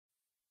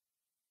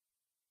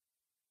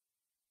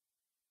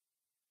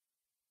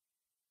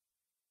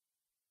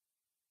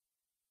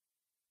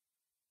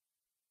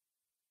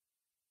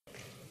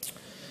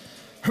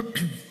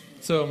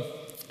So,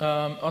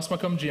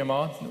 Osmo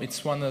GMR,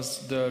 it's one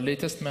of the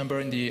latest member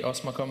in the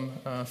Osmo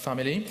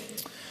family.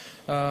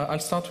 I'll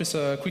start with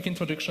a quick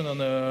introduction on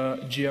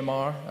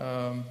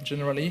GMR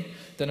generally,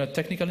 then a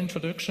technical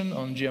introduction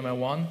on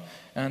GMR1,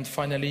 and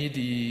finally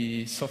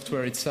the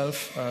software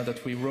itself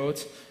that we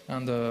wrote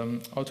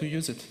and how to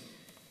use it.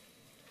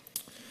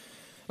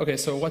 Okay,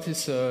 so what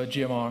is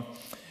GMR?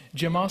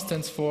 GMR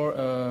stands for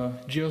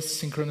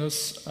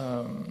Geosynchronous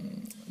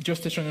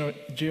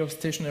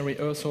Geostationary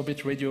Earth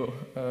Orbit Radio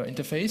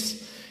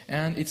Interface,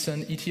 and it's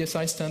an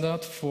ETSI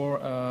standard for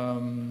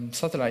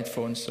satellite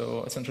phones,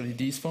 so essentially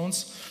these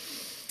phones.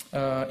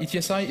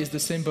 ETSI is the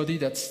same body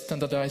that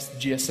standardized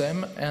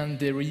GSM, and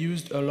they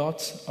reused a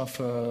lot of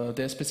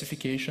their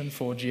specification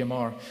for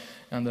GMR.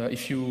 And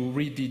if you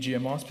read the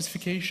GMR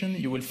specification,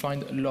 you will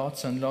find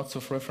lots and lots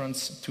of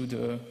reference to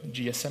the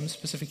GSM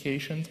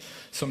specification,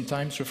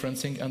 sometimes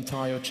referencing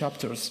entire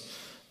chapters.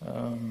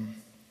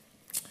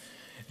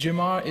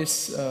 GMR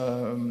is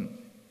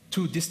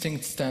two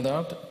distinct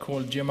standards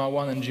called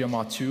GMR1 and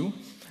GMR2.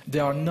 They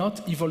are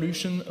not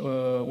evolution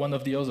one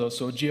of the other.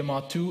 So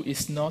GMR2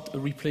 is not a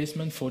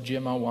replacement for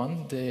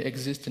GMR1. They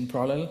exist in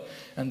parallel,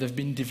 and they've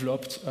been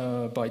developed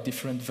by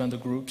different vendor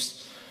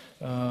groups.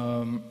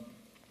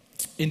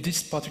 In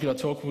this particular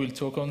talk, we'll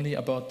talk only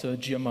about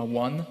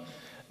GMR1,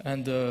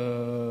 and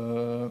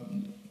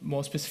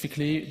more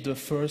specifically, the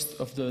first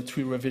of the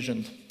 3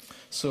 revisions.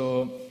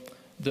 So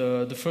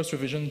the first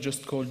revision,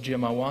 just called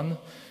GMR1,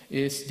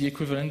 is the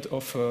equivalent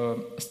of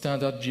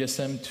standard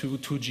GSM to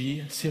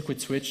 2G circuit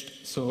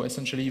switched, so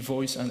essentially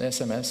voice and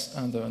SMS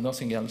and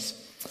nothing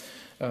else.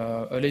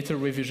 A later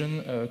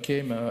revision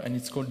came and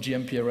it's called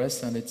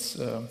GMPRS, and it's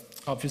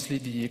obviously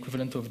the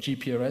equivalent of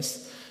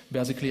GPRS,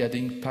 basically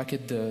adding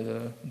packet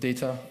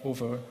data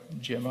over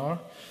GMR.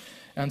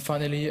 And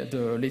finally,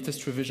 the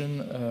latest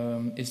revision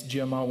is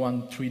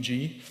GMR1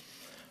 3G,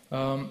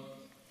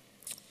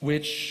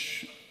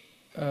 which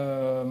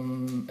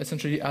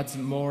essentially adds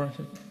more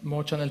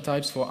channel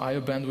types for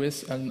higher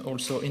bandwidth and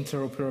also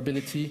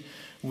interoperability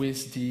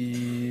with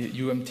the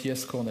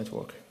UMTS core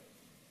network.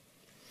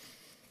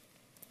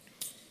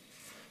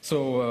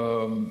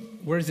 So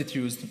where is it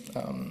used?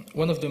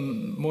 One of the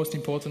most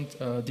important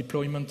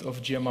deployment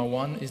of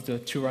GMR1 is the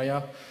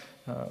Thuraya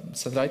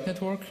satellite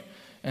network,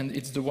 and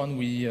it's the one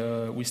we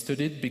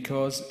studied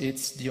because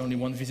it's the only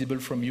one visible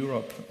from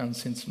Europe, and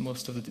since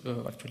most of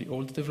the, actually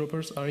all the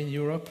developers are in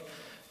Europe,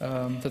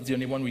 that's the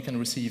only one we can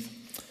receive.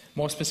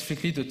 More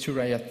specifically, the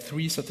Thuraya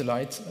 3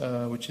 satellite,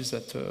 which is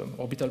at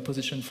orbital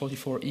position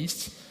 44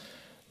 east,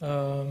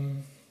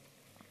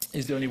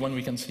 is the only one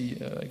we can see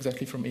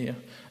exactly from here.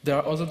 There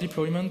are other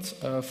deployments,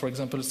 for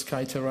example,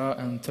 SkyTerra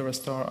and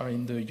TerraStar are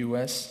in the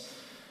US.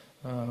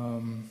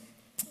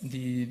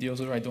 The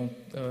other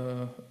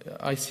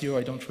ICO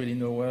I don't really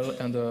know well,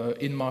 and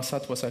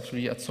Inmarsat was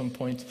actually at some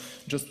point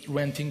just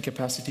renting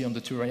capacity on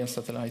the Thuraya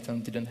satellite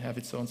and didn't have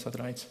its own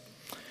satellites.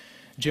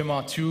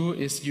 GMR2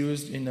 is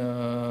used in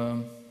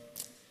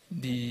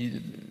the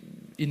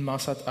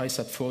Inmarsat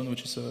iSat phone,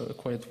 which is a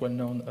quite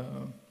well-known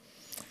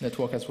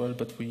network as well,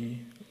 but we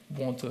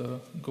won't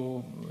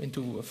go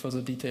into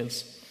further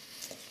details.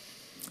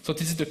 So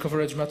this is the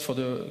coverage map for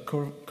the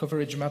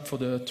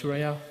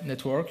Thuraya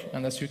network,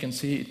 and as you can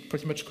see, it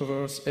pretty much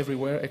covers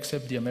everywhere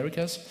except the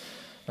Americas.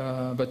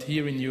 But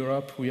here in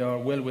Europe, we are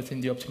well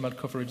within the optimal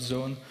coverage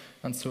zone,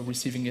 and so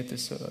receiving it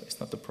is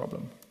not a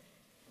problem.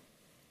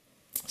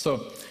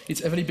 So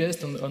it's heavily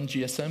based on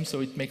GSM,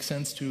 so it makes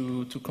sense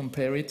to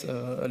compare it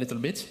a little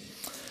bit.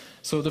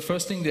 So the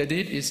first thing they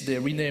did is they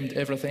renamed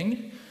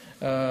everything.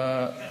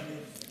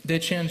 They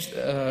changed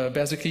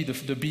basically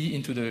the B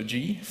into the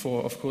G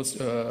for, of course,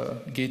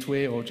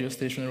 gateway or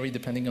geostationary,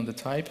 depending on the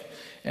type.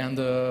 And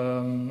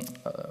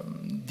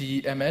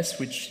the MS,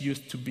 which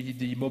used to be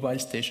the mobile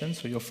station,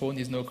 so your phone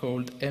is now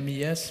called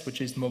MES, which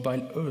is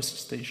Mobile Earth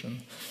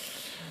Station.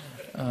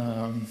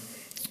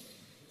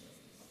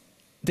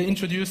 They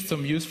introduced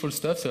some useful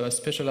stuff, so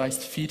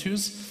specialized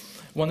features.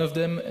 One of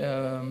them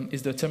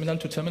is the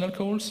terminal-to-terminal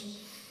calls.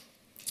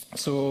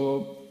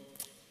 So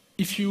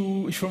if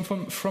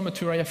from a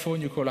Thuraya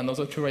phone you call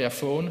another Thuraya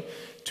phone,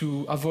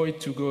 to avoid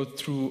to go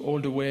through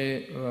all the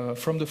way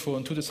from the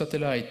phone to the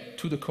satellite,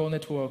 to the core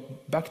network,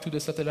 back to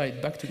the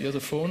satellite, back to the other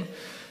phone,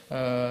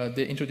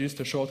 they introduced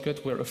a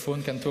shortcut where a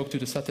phone can talk to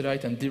the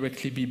satellite and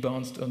directly be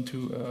bounced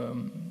onto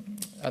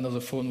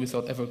another phone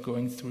without ever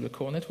going through the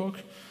core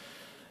network.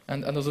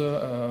 And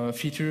another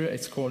feature,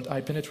 it's called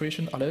high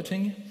penetration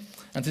alerting.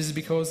 And this is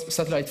because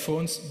satellite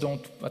phones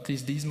don't, at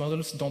least these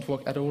models, don't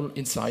work at all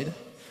inside.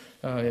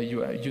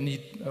 You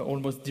need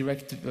almost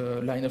direct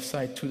line of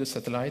sight to the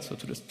satellite, so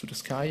to the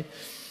sky.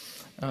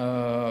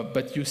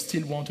 But you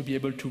still want to be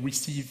able to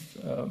receive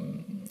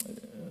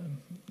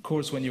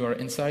calls when you are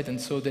inside, and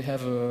so they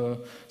have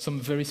some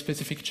very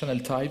specific channel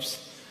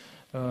types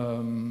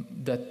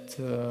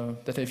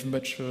that have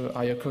much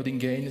higher coding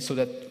gain, so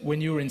that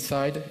when you're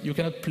inside, you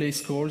cannot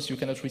place calls, you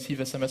cannot receive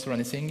SMS or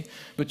anything,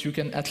 but you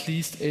can at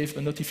least have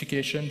a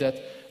notification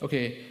that,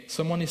 okay,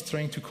 someone is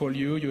trying to call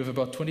you, you have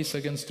about 20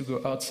 seconds to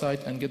go outside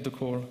and get the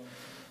call.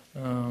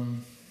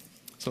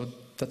 So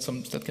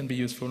that can be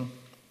useful.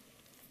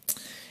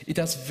 It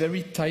has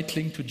very tight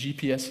link to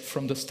GPS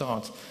from the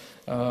start.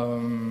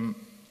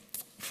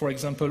 For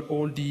example,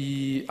 all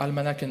the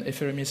almanac and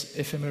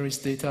ephemeris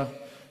data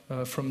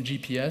from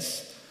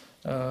GPS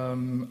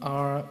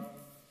are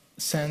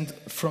sent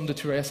from the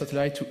Terraria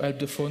satellite to help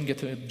the phone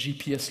get a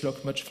GPS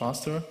lock much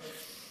faster.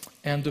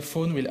 And the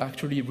phone will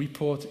actually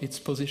report its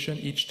position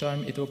each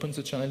time it opens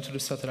the channel to the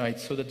satellite,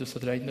 so that the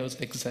satellite knows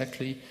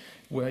exactly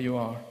where you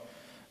are.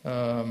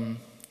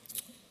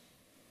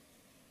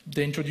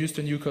 They introduced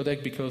a new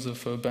codec because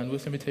of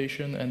bandwidth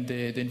limitation, and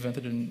they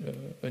invented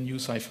a new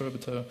cipher,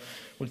 but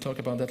we'll talk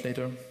about that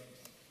later.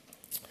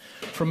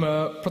 From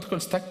a protocol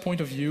stack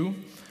point of view,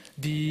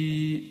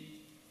 the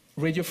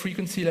radio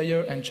frequency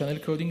layer and channel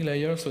coding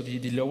layer, so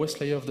the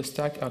lowest layer of the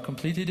stack, are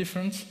completely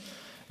different.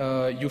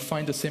 You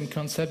find the same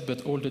concept,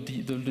 but all the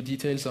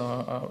details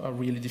are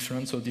really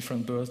different, so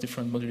different bursts,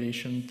 different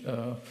modulation,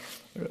 a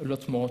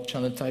lot more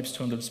channel types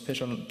to handle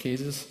special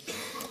cases.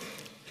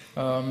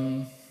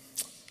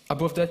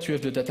 Above that, you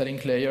have the data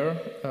link layer,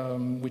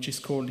 which is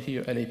called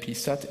here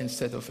LAP-SAT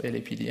instead of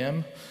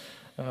LAPDM.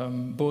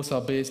 Both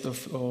are based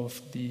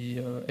off the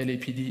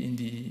LAPD in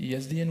the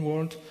ESDN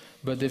world,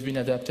 but they've been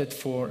adapted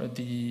for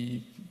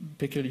the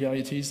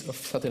peculiarities of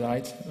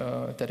satellite,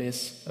 that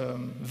is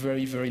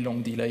very, very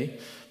long delay,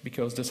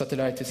 because the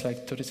satellite is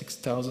like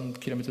 36,000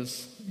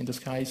 kilometers in the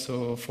sky,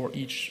 so for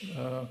each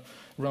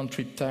round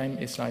trip time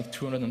it's like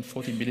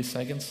 240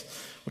 milliseconds,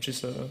 which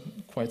is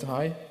quite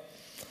high.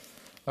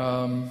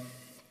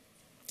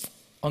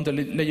 On the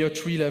layer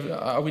 3 level,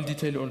 I will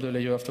detail all the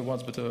layer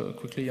afterwards, but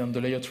quickly on the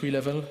layer 3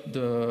 level,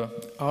 the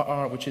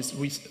RR, which is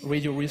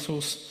radio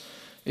resource,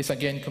 is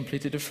again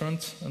completely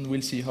different, and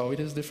we'll see how it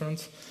is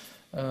different.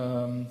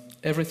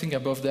 Everything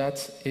above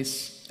that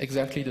is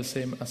exactly the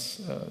same as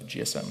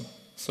GSM,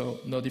 so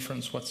no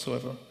difference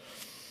whatsoever.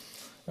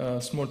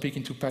 Small peek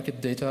into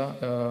packet data,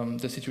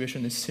 the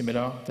situation is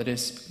similar. That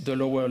is, the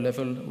lower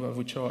level,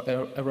 which are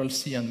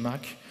RLC and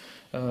MAC,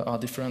 are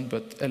different,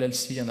 but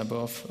LLC and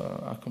above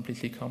are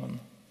completely common.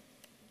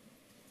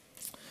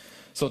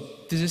 So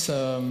this is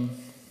an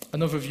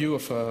overview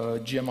of a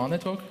GMR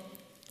network.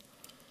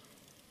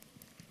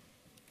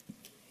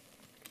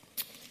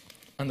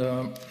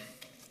 And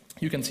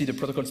you can see the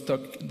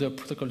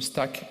protocol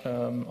stack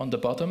on the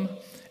bottom.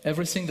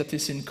 Everything that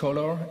is in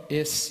color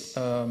is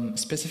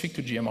specific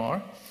to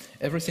GMR.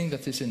 Everything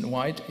that is in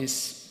white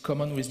is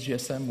common with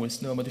GSM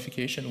with no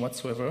modification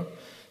whatsoever.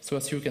 So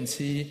as you can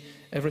see,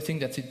 everything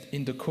that is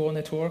in the core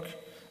network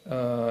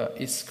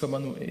is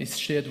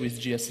shared with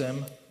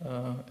GSM,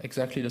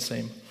 exactly the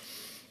same.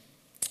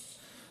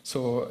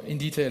 So in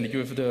detail, you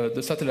have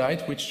the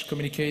satellite, which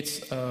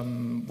communicates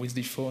with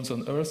the phones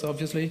on Earth,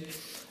 obviously,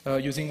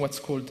 using what's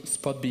called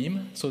spot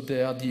beam. So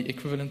they are the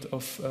equivalent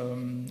of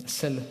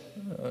cell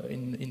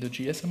in the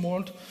GSM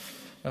world.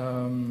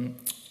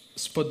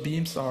 Spot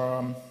beams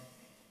are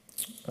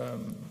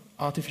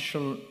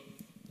artificial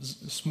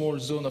small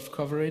zone of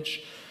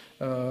coverage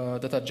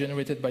that are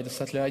generated by the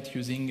satellite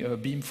using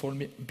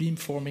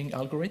beamforming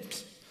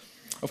algorithms.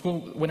 Of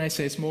course, when I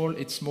say small,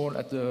 it's small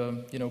at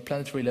the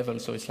planetary level,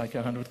 so it's like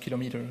 100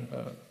 kilometers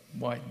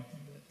wide.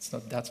 It's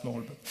not that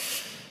small,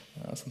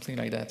 but something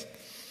like that.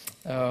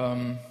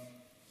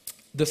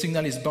 The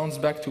signal is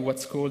bounced back to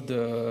what's called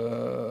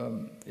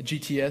the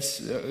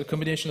GTS, a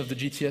combination of the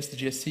GTS, the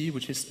GSC,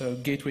 which is a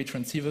gateway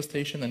transceiver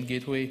station, and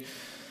gateway.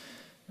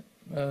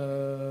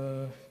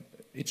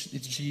 It's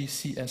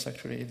GCS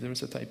actually, there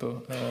is a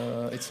typo.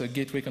 It's a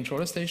gateway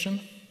controller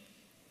station.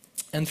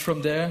 And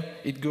from there,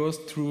 it goes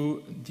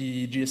through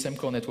the GSM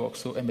core network,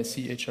 so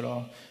MSC,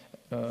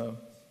 HLR,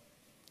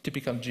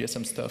 typical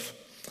GSM stuff.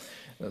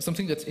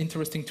 Something that's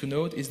interesting to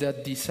note is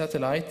that the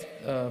satellite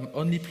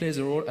only plays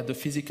a role at the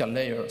physical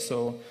layer.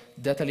 So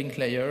data link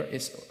layer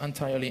is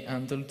entirely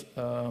handled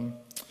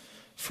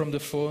from the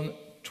phone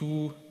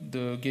to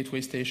the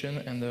gateway station,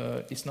 and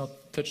it's not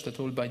touched at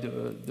all by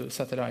the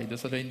satellite. The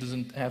satellite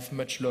doesn't have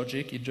much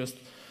logic. It just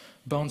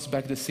bounces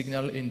back the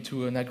signal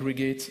into an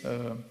aggregate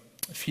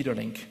feeder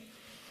link.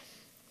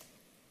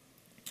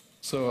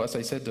 So as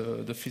I said,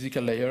 the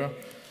physical layer,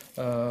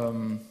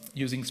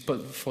 using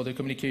for the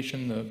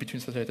communication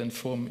between satellite and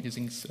phone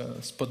using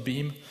spot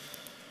beam.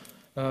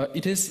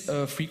 It is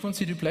a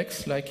frequency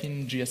duplex like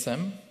in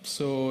GSM,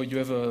 so you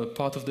have a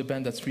part of the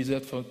band that's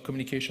reserved for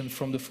communication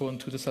from the phone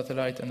to the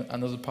satellite and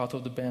another part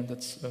of the band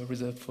that's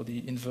reserved for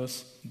the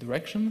inverse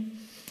direction.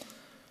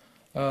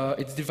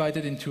 It's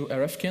divided into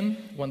RFkin,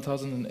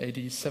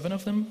 1087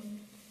 of them,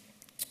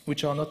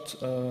 which are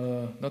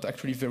not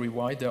actually very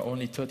wide. They're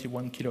only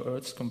 31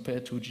 kilohertz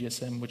compared to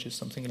GSM, which is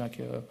something like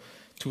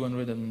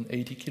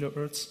 280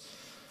 kilohertz.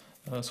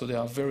 So they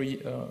are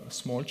very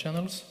small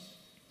channels.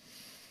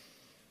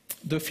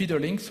 The feeder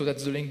link, so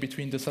that's the link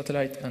between the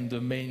satellite and the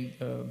main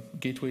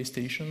gateway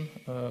station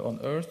on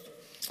Earth,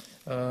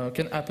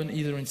 can happen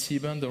either in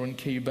C-band or in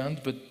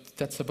K-band, but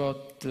that's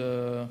about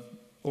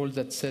all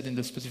that's said in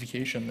the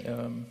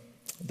specification.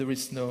 There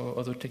is no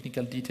other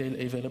technical detail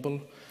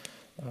available,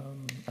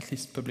 at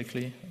least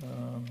publicly,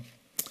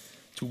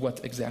 to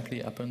what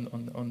exactly happened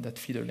on that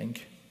feeder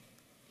link.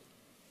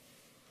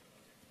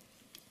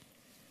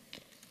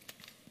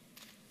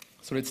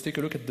 So let's take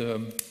a look at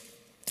the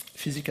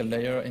physical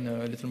layer in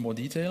a little more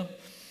detail.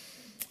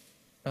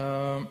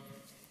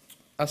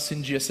 As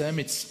in GSM,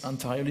 it's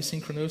entirely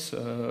synchronous,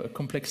 a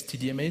complex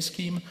TDMA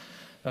scheme.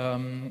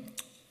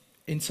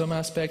 In some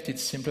aspect,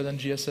 it's simpler than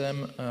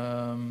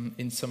GSM.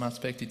 In some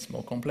aspect, it's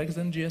more complex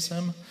than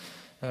GSM.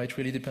 It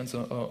really depends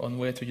on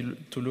where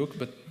to look,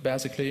 but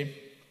basically,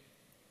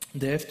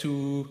 they have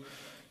to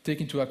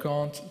take into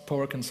account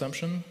power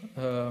consumption,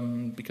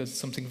 because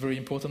something very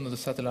important on the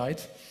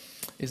satellite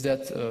is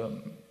that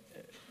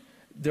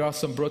there are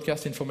some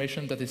broadcast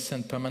information that is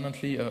sent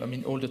permanently,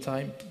 all the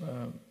time,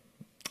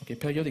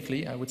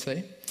 periodically, I would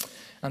say,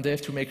 and they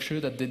have to make sure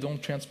that they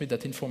don't transmit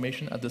that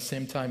information at the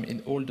same time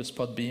in all the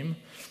spot beam,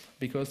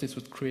 because this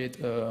would create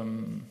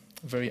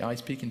very high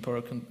peak in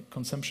power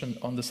consumption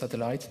on the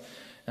satellite,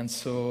 and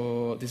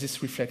so this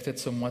is reflected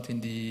somewhat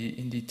in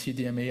the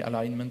TDMA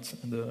alignment,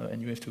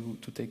 and you have to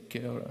take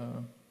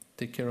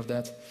care of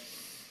that.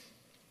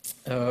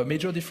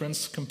 Major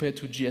difference compared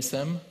to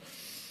GSM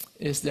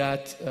is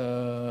that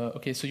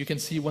so you can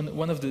see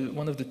one of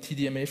the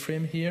TDMA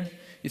frame here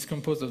is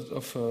composed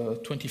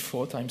of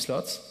 24 time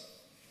slots,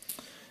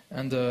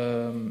 and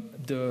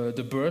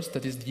the burst,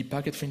 that is the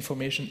packet of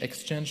information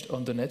exchanged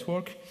on the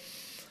network,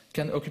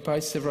 can occupy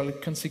several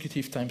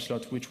consecutive time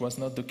slots, which was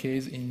not the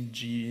case in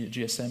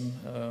GSM,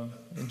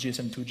 in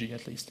GSM 2G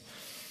at least.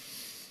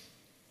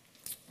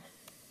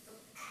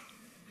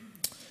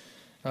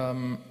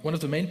 One of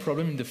the main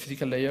problems in the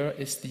physical layer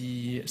is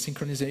the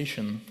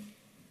synchronization.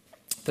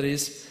 That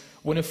is,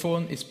 when a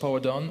phone is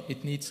powered on,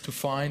 it needs to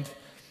find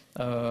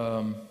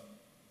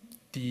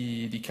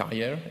the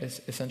carrier,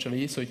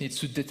 essentially. So it needs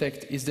to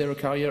detect, is there a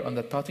carrier on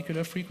that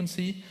particular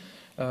frequency?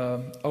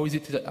 How is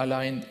it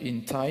aligned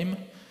in time?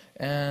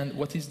 And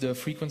what is the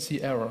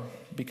frequency error?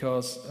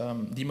 Because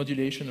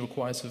demodulation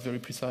requires a very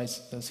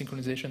precise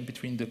synchronization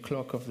between the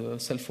clock of the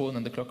cell phone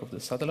and the clock of the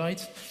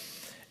satellite.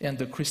 And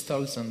the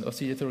crystals and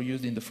oscillators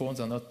used in the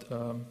phones are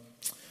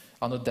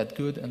not that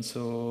good, and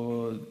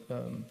so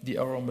the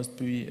error must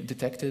be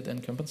detected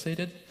and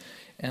compensated.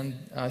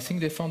 And I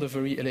think they found a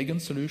very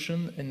elegant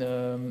solution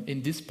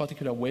in this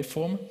particular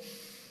waveform,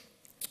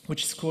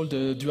 which is called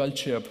the dual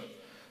chirp.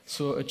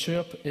 So a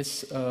chirp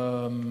is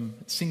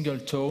single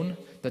tone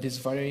that is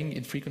varying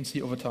in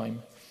frequency over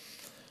time.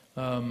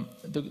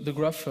 The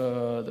graph,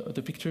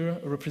 the picture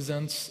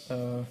represents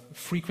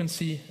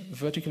frequency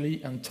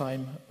vertically and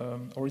time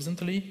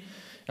horizontally.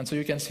 And so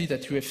you can see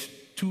that you have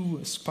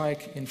two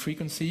spikes in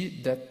frequency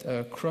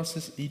that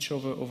crosses each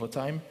other over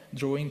time,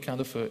 drawing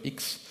kind of a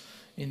X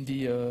in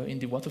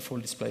the waterfall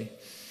display.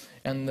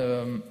 And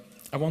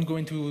I won't go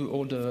into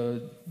all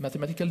the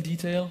mathematical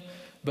detail,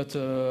 but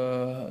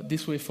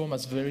this waveform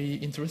has very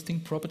interesting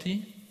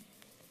property.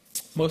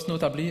 Most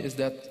notably is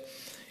that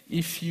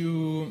if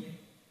you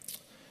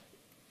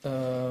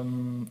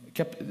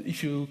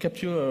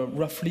capture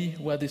roughly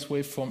where this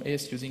waveform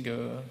is using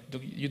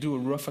you do a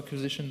rough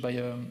acquisition by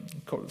a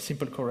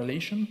simple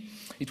correlation,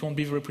 it won't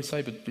be very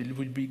precise, but it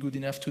will be good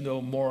enough to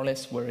know more or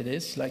less where it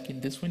is, like in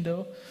this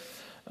window.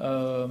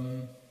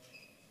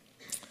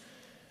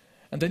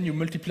 And then you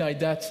multiply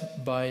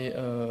that by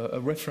a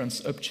reference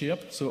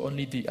upchirp, so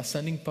only the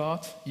ascending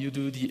part. You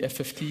do the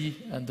FFT,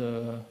 and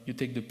you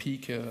take the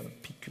peak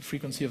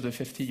frequency of the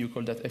FFT, you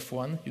call that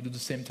F1. You do the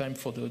same time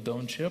for the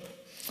downchirp.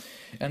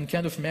 And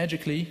kind of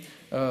magically,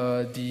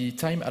 the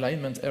time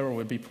alignment error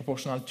will be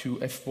proportional to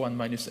F1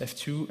 minus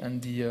F2,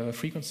 and the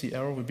frequency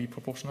error will be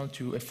proportional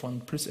to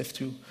F1 plus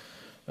F2.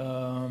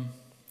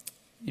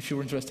 If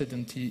you're interested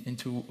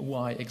into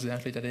why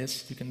exactly that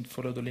is, you can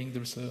follow the link.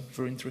 There's a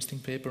very interesting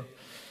paper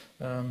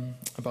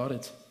about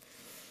it.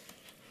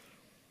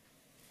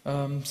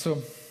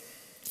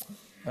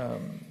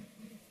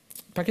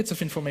 Packets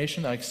of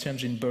information are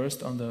exchanged in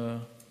bursts on the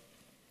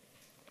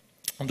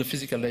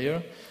physical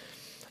layer,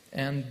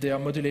 and they are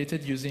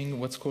modulated using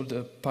what's called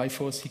the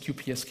Pi4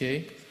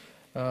 CQ-PSK,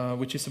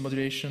 which is a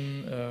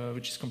modulation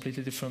which is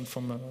completely different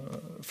from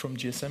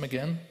GSM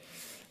again.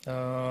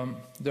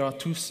 There are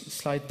two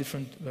slight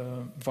different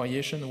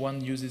variations.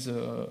 One uses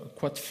a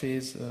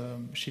quad-phase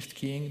shift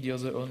keying, the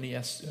other only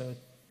has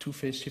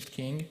two-phase shift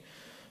keying.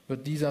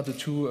 But these are the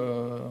two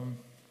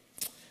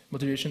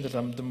modulations that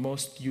are the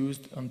most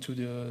used onto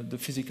the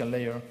physical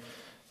layer.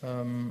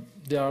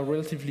 They are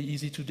relatively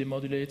easy to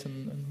demodulate,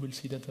 and we'll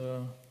see that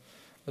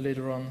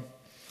later on.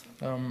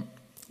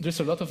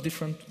 There's a lot of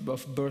different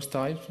burst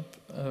types.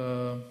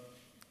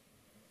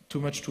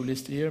 Too much to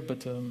list here,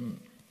 but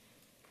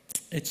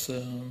it's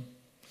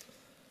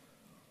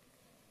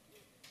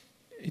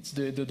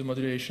the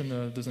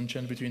modulation doesn't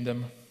change between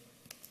them.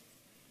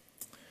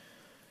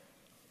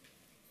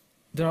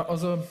 There are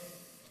other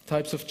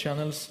types of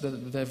channels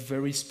that have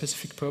very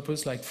specific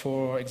purpose, like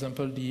for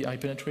example the high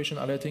penetration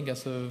alerting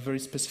has a very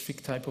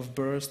specific type of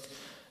burst,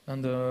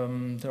 and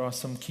there are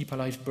some keep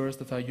alive bursts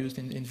that are used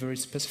in very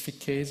specific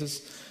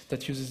cases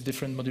that uses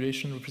different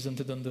modulation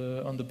represented on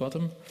the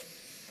bottom.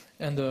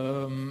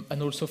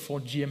 And also for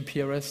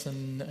GMPRS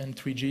and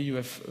 3G, you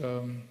have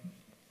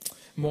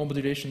more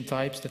modulation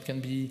types that can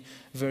be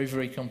very,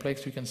 very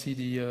complex. You can see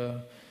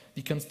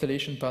the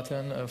constellation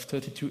pattern of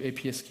 32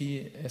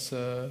 APS-key is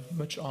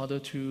much harder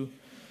to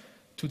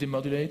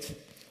demodulate,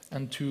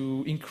 and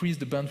to increase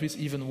the bandwidth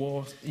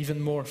even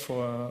more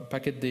for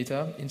packet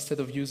data. Instead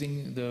of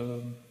using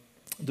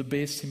the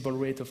base symbol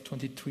rate of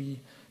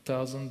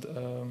 23,000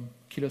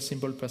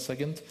 kilosymbol per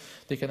second,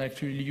 they can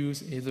actually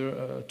use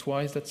either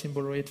twice that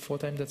symbol rate, 4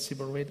 times that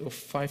symbol rate, or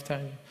 5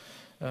 times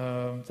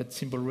that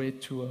symbol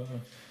rate to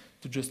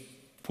just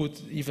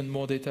put even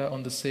more data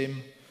on the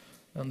same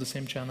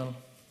channel.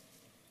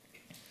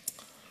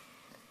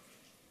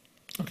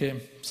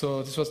 Okay,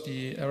 so this was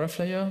the RF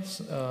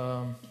layers.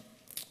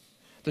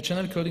 The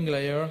channel coding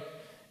layer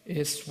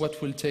is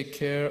what will take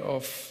care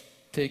of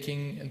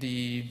taking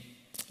the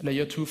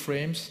layer 2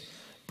 frames,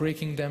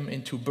 breaking them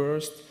into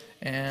bursts,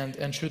 and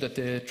ensure that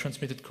they're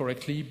transmitted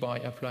correctly by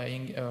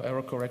applying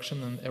error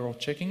correction and error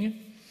checking.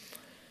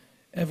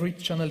 Every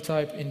channel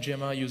type in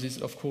GMR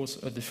uses, of course,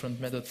 a different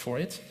method for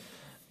it,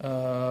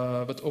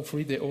 but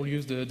hopefully they all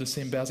use the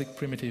same basic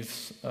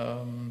primitives,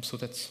 so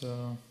that's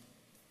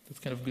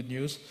kind of good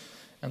news.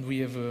 And we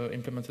have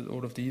implemented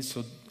all of these.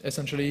 So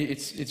essentially,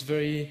 it's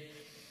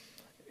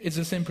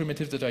the same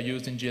primitives that are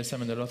used in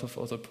GSM and a lot of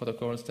other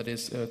protocols. That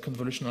is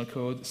convolutional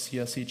code,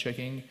 CRC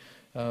checking,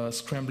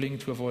 scrambling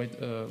to avoid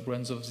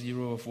runs of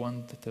 0, of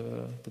 1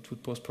 that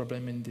would pose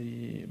problem in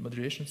the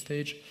modulation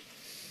stage.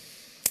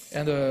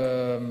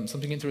 And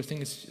something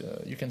interesting is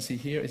you can see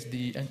here is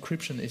the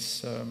encryption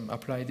is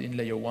applied in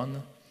layer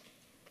 1,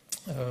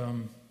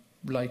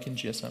 like in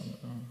GSM.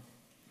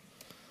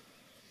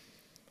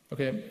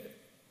 Okay.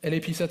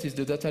 LAPSAT is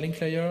the data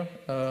link layer.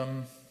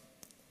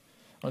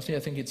 Honestly, I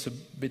think it's a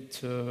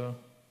bit,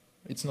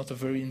 it's not a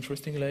very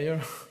interesting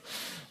layer,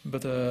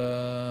 but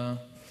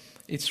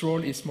its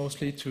role is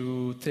mostly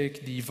to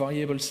take the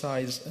variable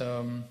size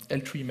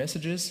L3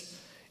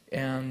 messages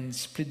and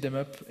split them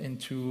up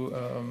into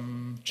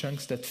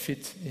chunks that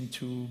fit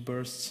into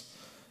bursts,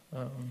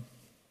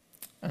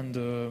 and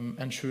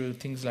ensure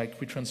things like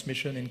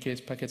retransmission in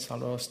case packets are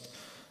lost,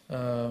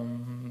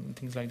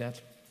 things like that.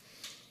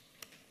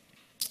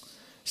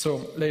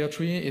 So layer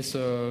 3 is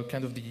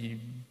kind of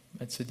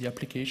let's say the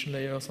application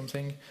layer or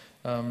something.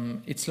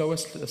 Its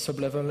lowest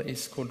sublevel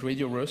is called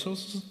radio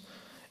resources,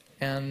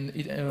 and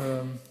it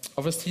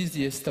oversees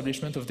the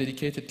establishment of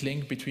dedicated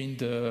link between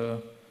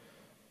the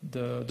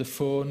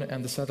phone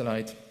and the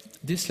satellite.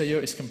 This layer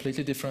is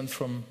completely different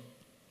from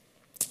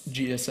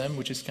GSM,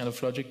 which is kind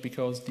of logic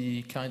because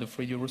the kind of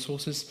radio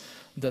resources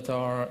that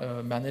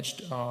are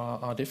managed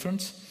are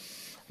different.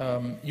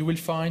 You will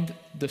find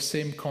the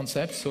same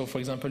concept. So, for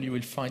example, you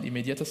will find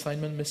immediate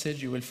assignment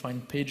message. You will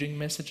find paging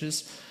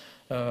messages.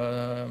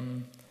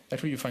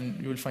 Actually,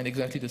 you will find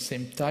exactly the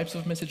same types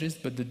of messages,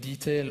 but the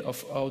detail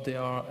of how they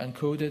are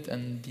encoded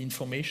and the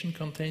information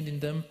contained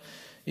in them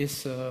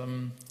is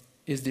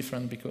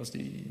different because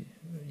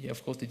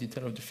of course, the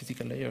detail of the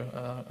physical layer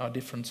are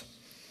different.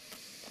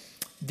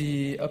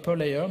 The upper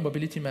layer,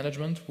 mobility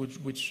management,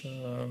 which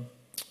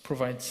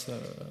provides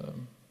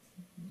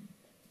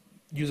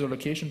user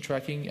location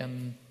tracking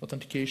and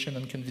authentication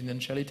and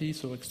confidentiality,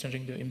 so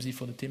exchanging the IMSI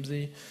for the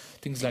TIMSI,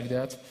 things like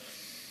that.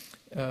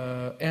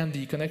 And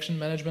the connection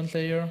management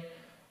layer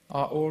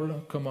are all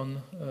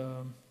common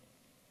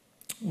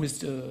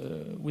with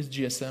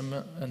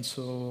GSM, and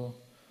so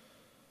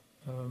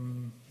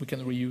we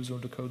can reuse all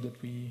the code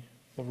that we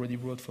already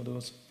wrote for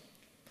those.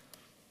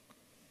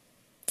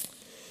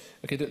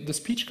 Okay, the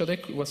speech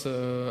codec was,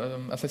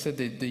 as I said,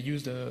 they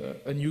used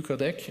a new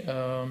codec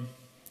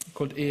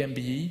called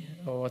AMBE,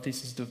 or at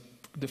least the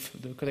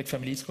codec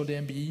family is called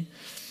AMBE,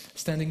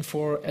 standing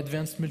for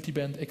Advanced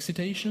Multiband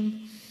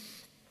Excitation.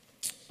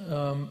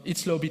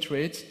 It's low bit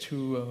rate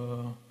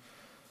to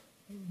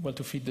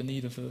feed the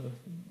need of a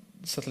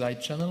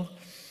satellite channel.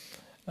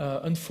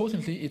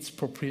 Unfortunately, it's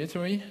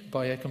proprietary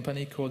by a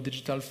company called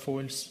Digital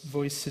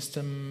Voice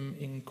System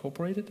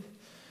Incorporated.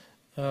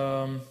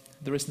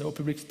 There is no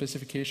public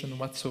specification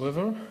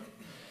whatsoever,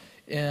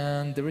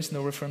 and there is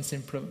no reference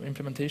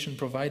implementation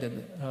provided,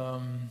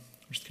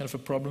 which is kind of a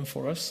problem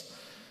for us,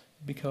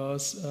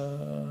 because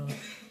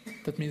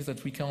that means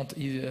that we can't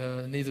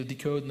neither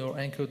decode nor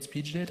encode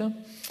speech data.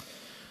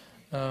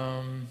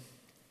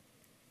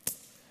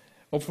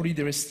 Hopefully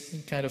there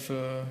is kind of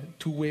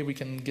two ways we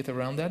can get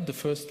around that. The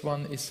first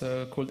one is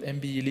called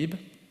MBE-lib.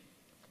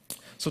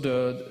 So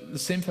the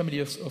same family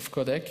of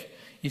codec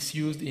is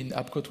used in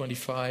APCO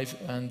 25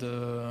 and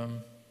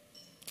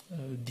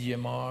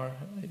DMR,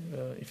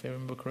 if I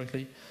remember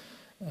correctly.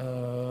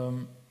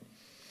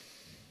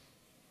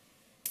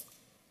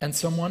 And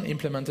someone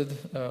implemented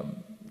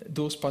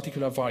those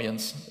particular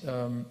variants.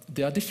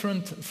 They are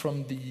different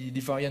from the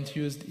variant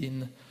used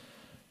in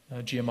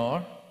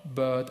GMR,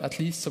 but at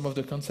least some of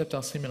the concepts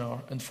are similar.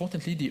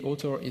 Unfortunately, the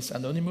author is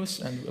anonymous,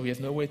 and we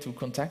have no way to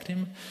contact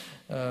him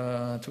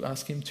to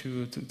ask him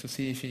to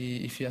see if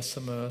he has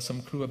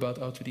some clue about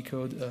how to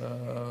decode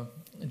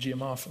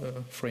GMR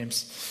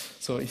frames.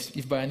 So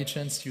if by any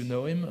chance you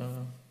know him,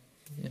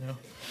 you know.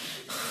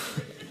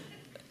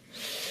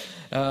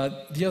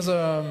 The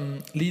other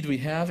lead we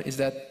have is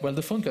that, well,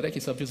 the phone codec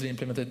is obviously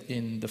implemented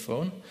in the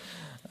phone.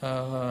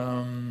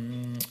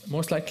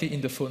 Most likely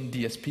in the phone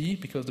DSP,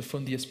 because the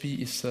phone DSP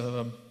is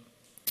a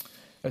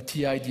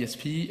TI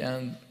DSP,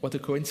 and what a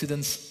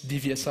coincidence,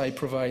 DVSI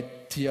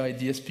provide TI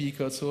DSP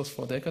code source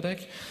for their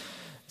codec.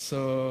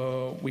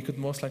 So we could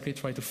most likely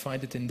try to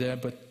find it in there,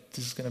 but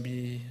this is going to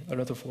be a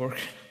lot of work.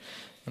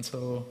 And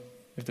so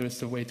if there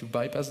is a way to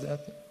bypass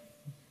that,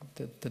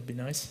 that'd be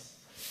nice.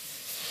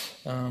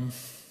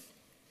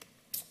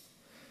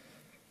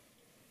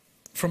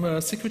 From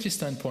a security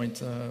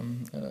standpoint,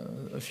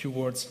 a few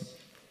words.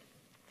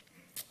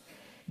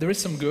 There is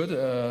some good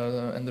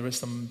and there is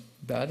some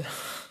bad.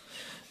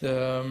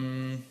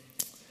 I'm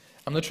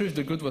not sure if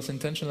the good was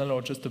intentional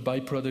or just a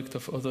byproduct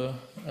of other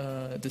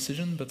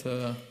decision, but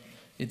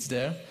it's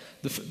there.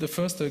 The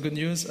first good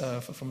news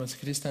from a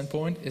security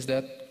standpoint is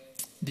that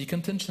the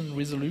contention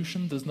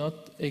resolution does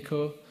not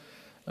echo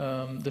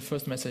the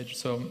first message.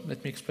 So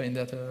let me explain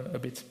that a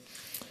bit.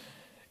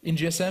 In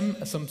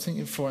GSM,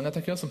 something for an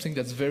attacker, something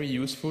that's very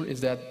useful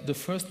is that the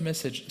first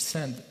message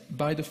sent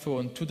by the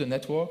phone to the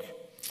network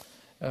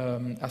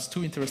has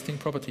two interesting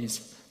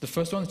properties. The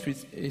first one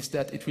is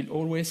that it will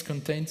always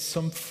contain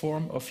some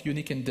form of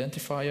unique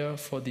identifier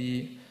for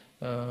the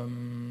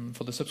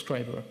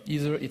subscriber.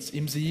 Either it's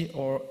IMSI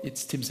or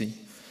it's TIMSI.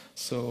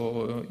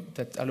 So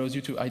that allows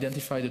you to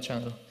identify the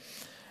channel.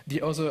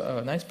 The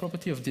other nice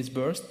property of this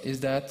burst is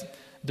that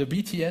the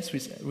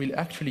BTS will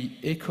actually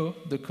echo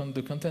the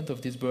content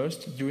of this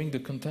burst during the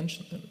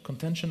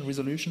contention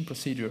resolution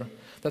procedure.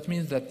 That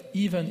means that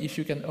even if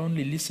you can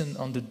only listen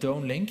on the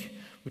downlink,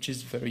 which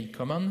is very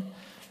common,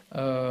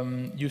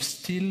 you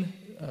still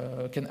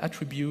can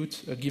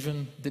attribute a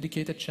given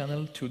dedicated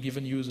channel to a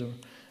given user.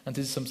 And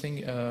this is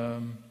something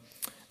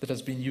that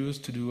has been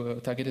used to do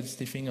targeted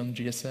sniffing on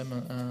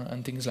GSM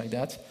and things like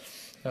that.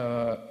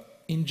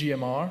 In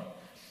GMR,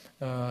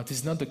 this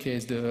is not the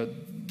case.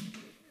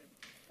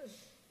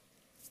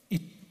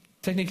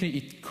 Technically,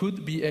 it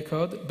could be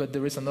echoed, but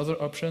there is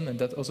another option, and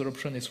that other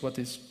option is what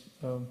is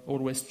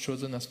always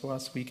chosen as far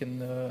as we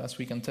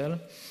can tell,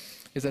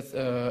 is that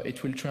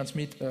it will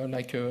transmit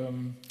like a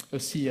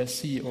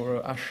CSC or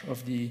a hash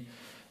of the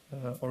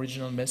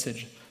original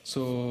message.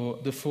 So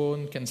the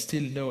phone can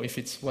still know if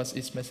it was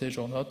its message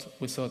or not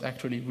without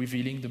actually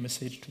revealing the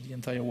message to the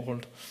entire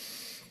world.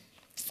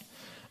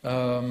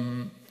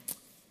 Another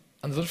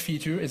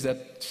feature is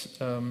that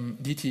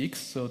DTX,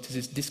 so this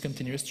is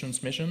discontinuous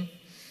transmission,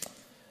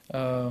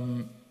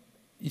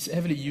 is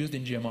heavily used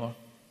in GMR.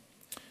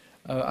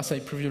 As I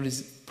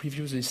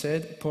previously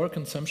said, power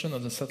consumption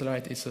of the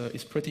satellite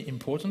is pretty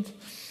important,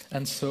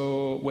 and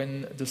so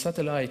when the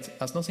satellite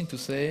has nothing to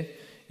say,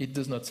 it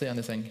does not say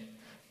anything.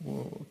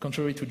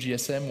 Contrary to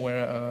GSM,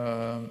 where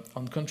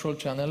on control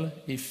channel,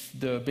 if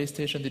the base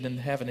station didn't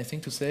have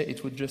anything to say,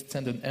 it would just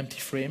send an empty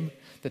frame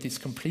that is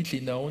completely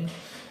known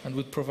and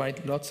would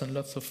provide lots and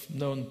lots of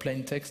known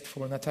plain text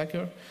for an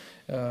attacker.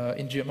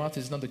 In GMR,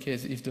 this is not the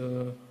case. If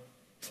the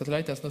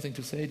satellite has nothing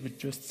to say, it would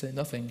just say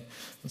nothing.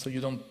 And so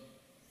you don't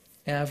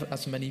have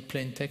as many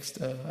plain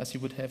text as you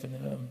would have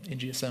in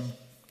GSM.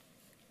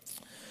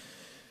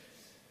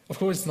 Of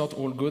course, it's not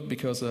all good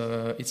because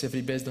it's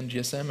heavily based on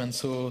GSM, and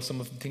so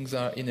some of the things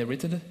are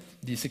inherited.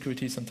 The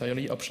security is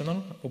entirely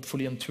optional.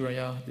 Hopefully on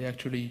Turaya they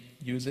actually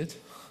use it.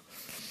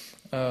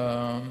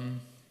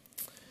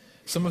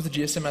 Some of the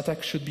GSM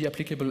attacks should be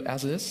applicable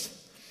as is.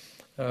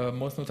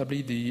 Most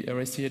notably the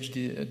RSCH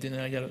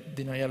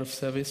denial of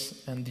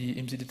service and the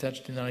IMSI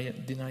detached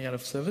denial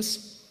of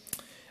service.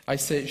 I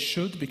say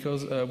should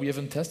because we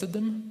haven't tested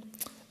them.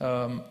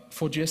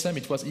 For GSM,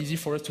 it was easy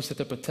for us to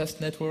set up a test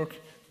network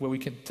where we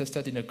can test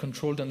that in a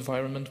controlled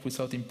environment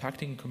without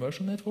impacting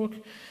commercial network.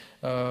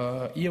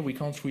 Here we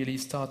can't really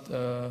start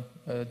a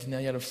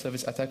denial of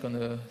service attack on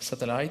a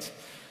satellite.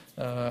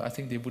 I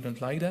think they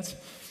wouldn't like that.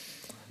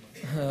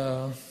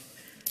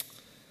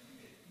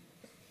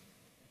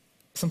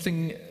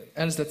 Something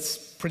else that's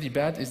pretty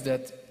bad is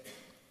that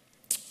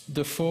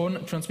the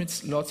phone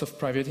transmits lots of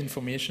private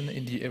information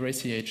in the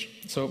RACH.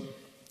 So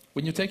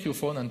when you take your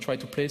phone and try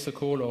to place a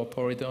call or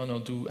power it on or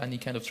do any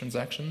kind of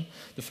transaction,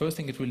 the first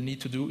thing it will need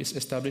to do is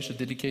establish a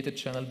dedicated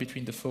channel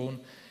between the phone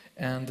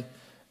and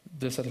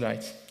the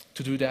satellite.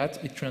 To do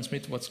that, it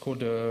transmits what's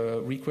called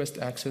a request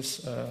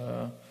access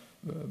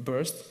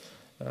burst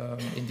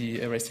in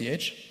the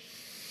RACH.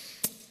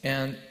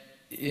 And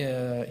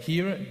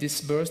here,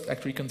 this burst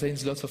actually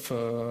contains lots of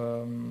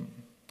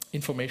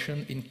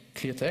information in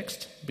clear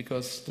text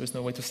because there's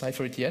no way to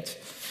cipher it yet.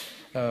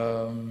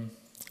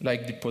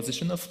 Like the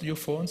position of your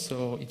phone,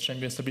 so each time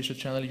you establish a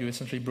channel, you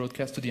essentially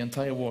broadcast to the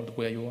entire world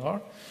where you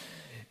are.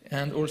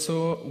 And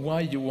also why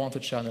you want a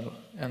channel.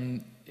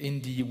 And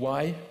in the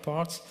why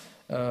part,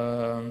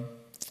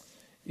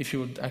 if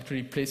you're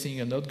actually placing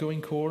an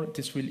outgoing call,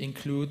 this will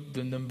include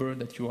the number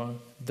that you are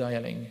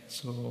dialing.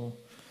 So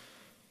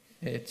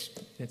it's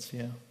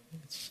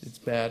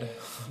bad,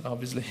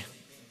 obviously.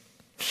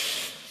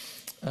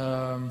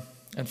 And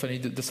finally,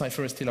 the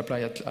cipher is still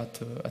applied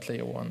at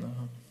layer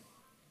 1.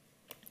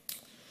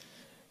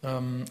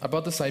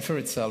 About the cipher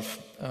itself,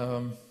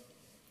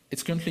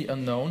 it's currently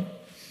unknown.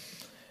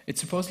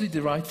 It's supposedly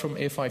derived from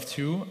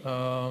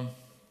A52.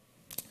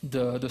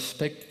 The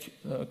spec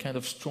kind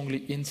of strongly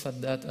hints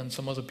at that, and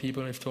some other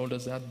people have told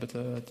us that, but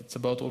that's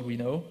about all we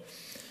know.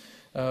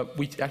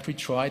 We actually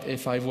tried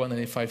A51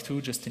 and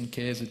A52 just in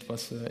case it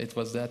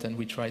was that, and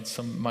we tried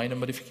some minor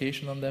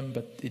modification on them,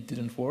 but it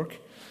didn't work.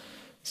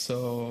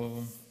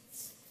 So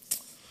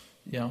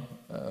yeah,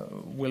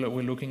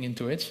 we're looking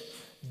into it.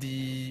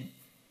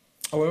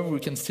 However, we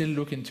can still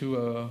look into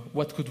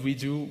what could we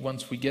do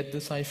once we get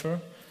the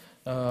cipher.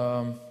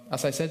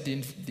 As I said,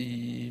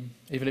 the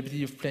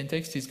availability of plain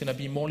text is going to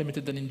be more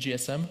limited than in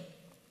GSM,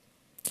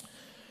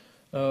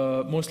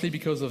 mostly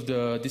because of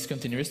the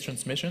discontinuous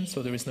transmission,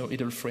 so there is no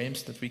idle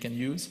frames that we can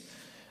use.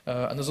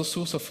 Another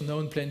source of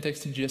known plain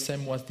text in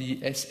GSM was the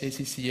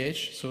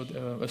SACCH, so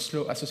a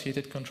slow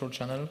associated control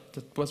channel.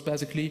 That was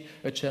basically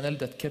a channel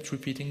that kept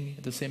repeating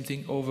the same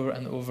thing over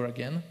and over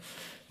again.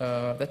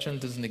 That channel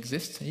doesn't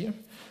exist here,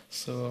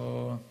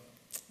 so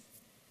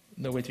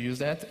no way to use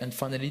that. And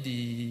finally,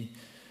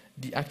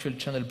 the actual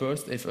channel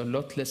burst have a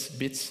lot less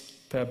bits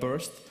per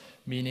burst,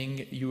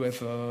 meaning you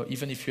have,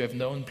 even if you have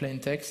known plain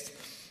text,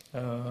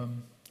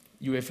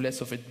 you have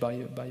less of it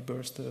by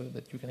burst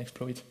that you can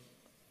exploit.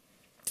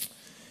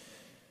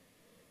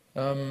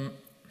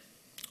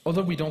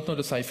 Although we don't know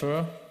the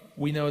cipher,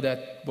 we know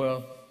that,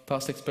 well,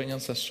 past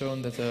experience has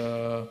shown that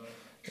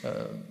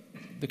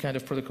the kind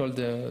of protocol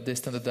they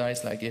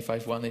standardized, like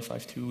A51,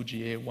 A52,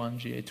 GA1,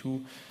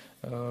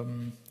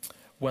 GA2,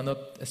 were not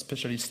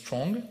especially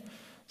strong.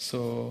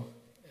 So,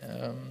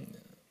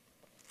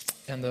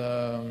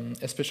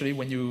 especially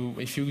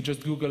if you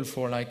just Google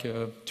for like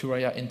a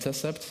Turaya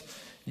intercept,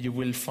 you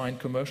will find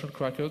commercial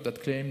crackers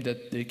that claim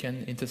that they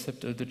can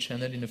intercept the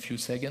channel in a few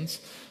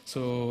seconds.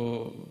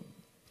 So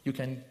you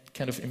can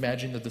kind of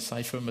imagine that the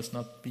cipher must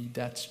not be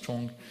that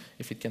strong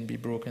if it can be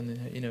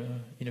broken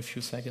in a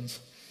few seconds.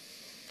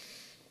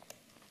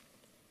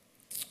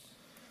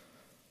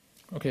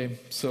 Okay,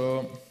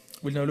 so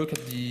we'll now look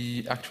at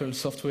the actual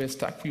software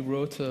stack we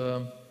wrote.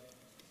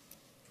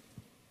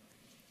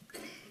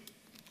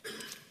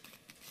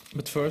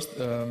 But first,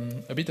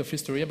 a bit of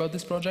history about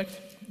this project.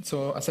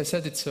 So, as I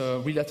said, it's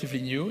relatively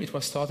new. It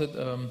was started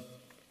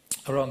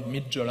around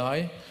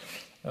mid-July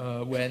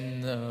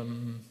when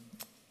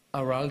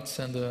Harald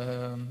sent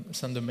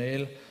a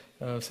mail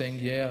saying,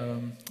 yeah,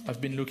 I've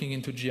been looking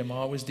into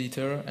GMR with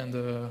Dieter,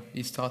 and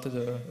he started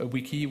a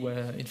wiki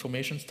where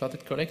information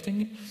started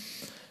collecting.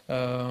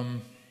 A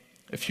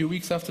few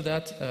weeks after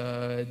that,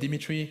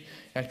 Dimitri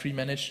actually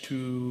managed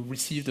to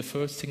receive the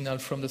first signal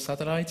from the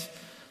satellite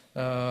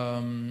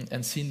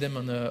and seen them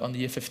on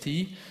the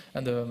FFT.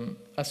 And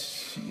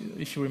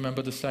if you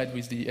remember the slide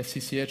with the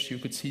FCCH, you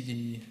could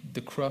see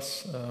the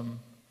cross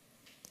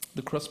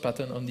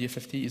pattern on the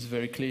FFT is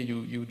very clear.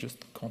 You just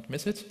can't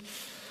miss it.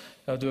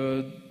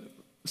 The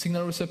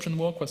signal reception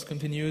work was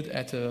continued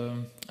at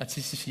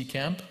CCC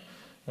camp.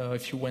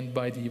 If you went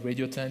by the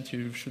radio tent,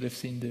 you should have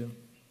seen the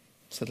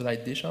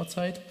satellite dish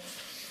outside.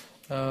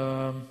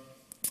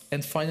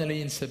 And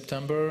finally, in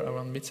September,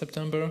 around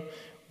mid-September,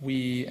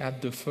 we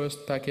had the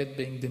first packet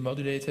being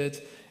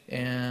demodulated,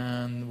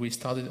 and we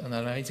started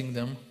analyzing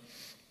them.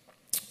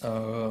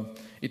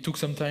 It took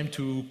some time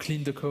to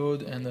clean the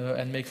code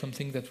and make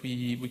something that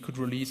we could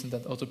release and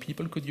that other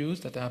people could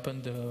use. That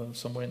happened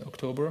somewhere in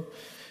October.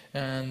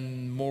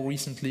 And more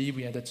recently,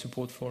 we added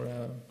support for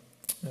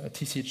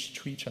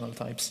TCH3 channel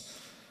types.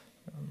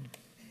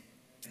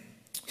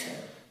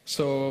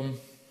 So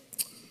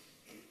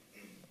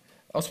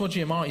Osmo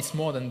GMR is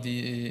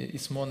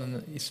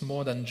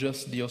more than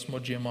just the Osmo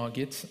GMR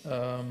Git.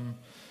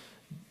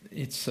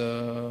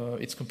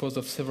 It's composed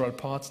of several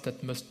parts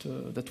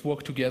that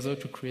work together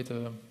to create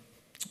a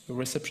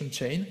reception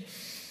chain.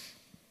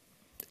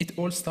 It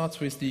all starts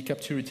with the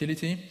capture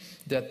utility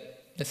that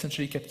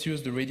essentially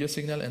captures the radio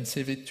signal and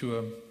saves it to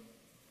a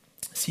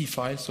C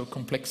file, so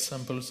complex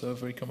samples are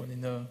very common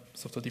in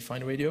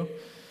software-defined radio.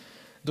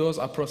 Those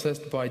are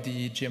processed by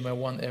the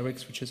GMR1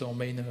 RX, which is our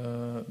main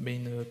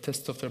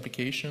test software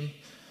application,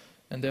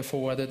 and they're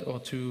forwarded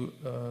to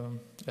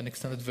an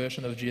extended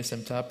version of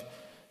GSM Tap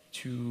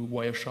to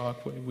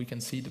Wireshark, where we can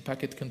see the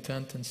packet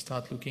content and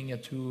start looking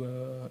into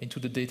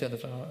the data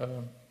that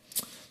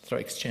are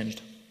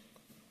exchanged.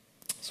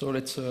 So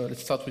let's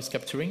start with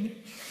capturing.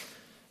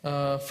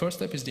 First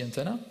step is the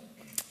antenna.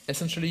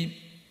 Essentially,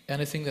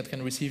 anything that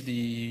can receive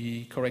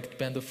the correct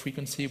band of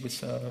frequency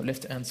with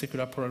left-hand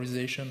circular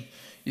polarization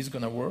is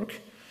going to work.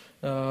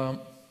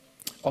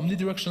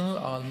 Omnidirectional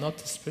are not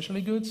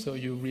especially good, so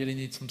you really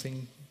need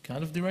something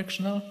kind of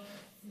directional,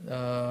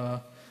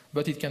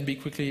 but it can be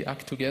quickly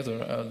hacked together.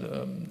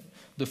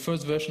 The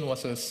first version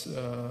was a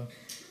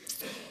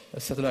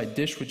satellite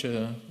dish, which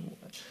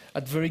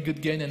had very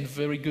good gain and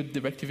very good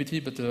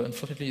directivity, but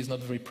unfortunately is not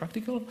very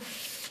practical.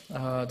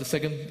 The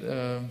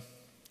second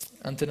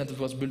antenna that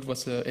was built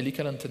was a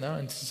helical antenna,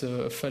 and it's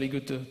a fairly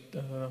good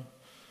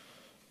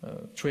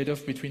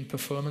trade-off between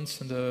performance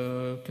and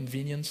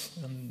convenience.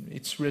 And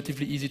it's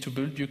relatively easy to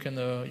build. You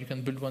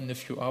can build one in a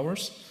few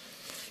hours.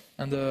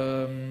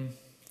 And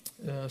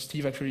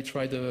Steve actually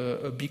tried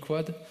a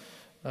B-quad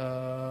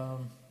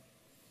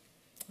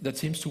that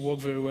seems to work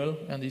very well,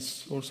 and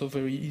is also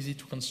very easy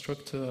to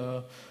construct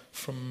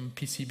from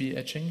PCB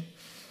etching.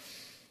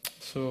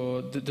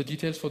 So the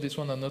details for this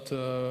one are not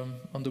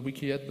on the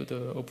wiki yet, but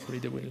hopefully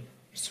they will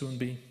soon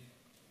be.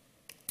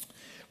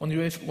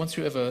 Once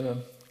you have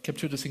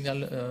captured the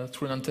signal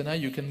through an antenna,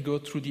 you can go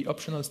through the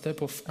optional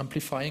step of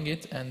amplifying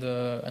it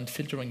and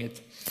filtering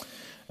it.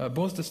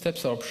 Both the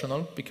steps are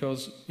optional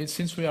because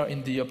since we are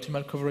in the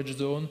optimal coverage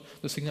zone,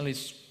 the signal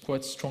is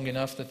quite strong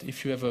enough that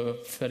if you have a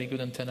fairly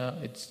good antenna,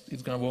 it's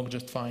going to work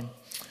just fine.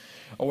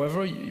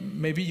 However,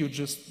 maybe you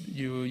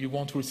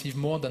want to receive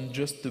more than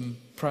just the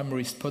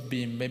primary spot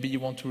beam. Maybe you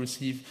want to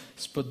receive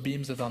spot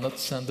beams that are not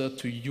centered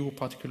to your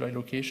particular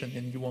location,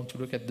 and you want to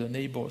look at the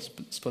neighbor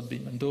spot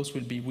beam, and those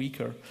will be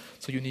weaker.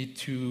 So you need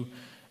to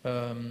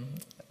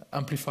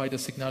amplify the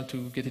signal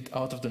to get it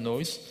out of the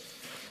noise.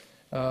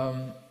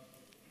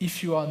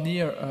 If you are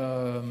near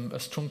a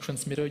strong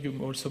transmitter, you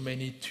also may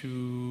need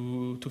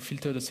to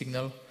filter the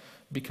signal,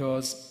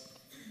 because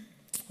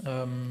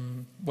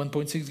 1.6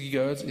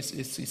 gigahertz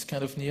is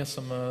kind of near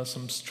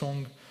some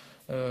strong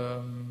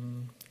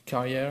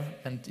carrier,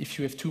 and if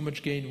you have too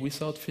much gain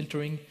without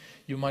filtering,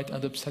 you might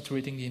end up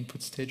saturating the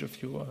input stage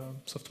of your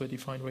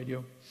software-defined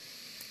radio.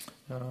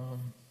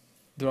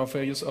 There are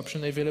various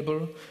options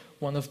available.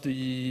 One of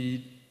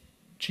the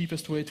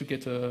cheapest way to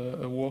get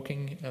a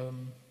working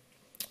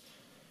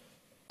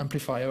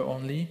amplifier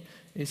only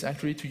is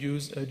actually to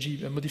use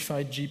a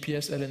modified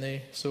GPS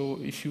LNA. So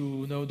if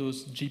you know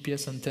those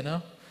GPS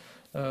antenna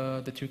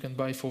that you can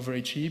buy for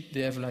very cheap,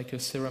 they have like a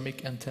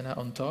ceramic antenna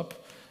on top,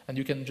 and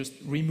you can just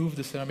remove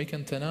the ceramic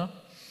antenna,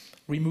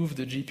 remove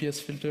the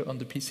GPS filter on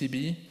the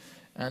PCB,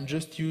 and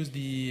just use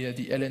the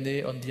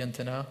LNA on the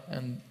antenna.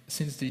 And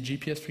since the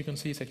GPS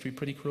frequency is actually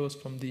pretty close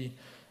from the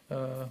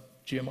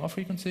GMR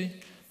frequency,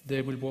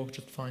 they will work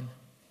just fine.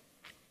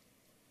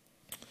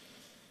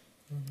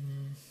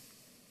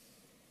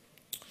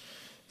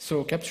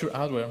 So capture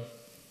hardware.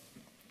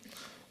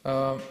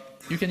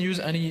 You can use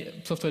any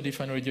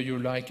software-defined radio you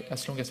like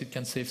as long as it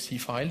can save C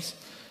files,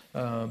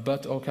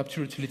 but our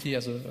capture utility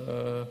has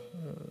a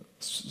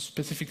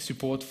specific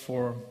support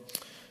for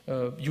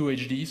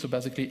UHD, so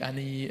basically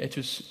any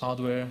Etus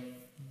hardware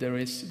there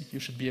is, you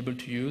should be able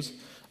to use,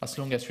 as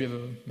long as you have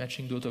a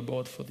matching daughter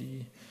board for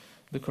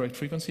the correct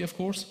frequency, of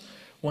course.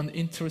 One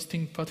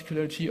interesting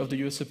particularity of the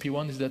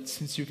USP1 is that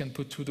since you can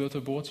put two daughter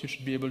boards, you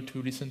should be able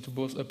to listen to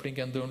both uplink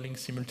and downlink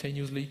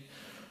simultaneously.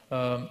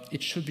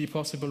 It should be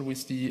possible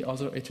with the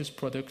other Etus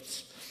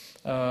products,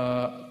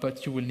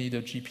 but you will need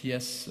a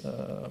GPS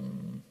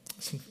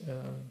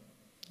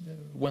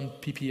 1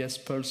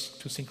 PPS pulse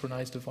to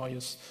synchronize the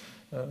various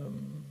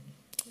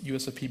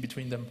USP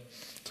between them.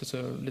 So it's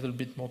a little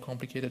bit more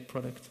complicated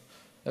product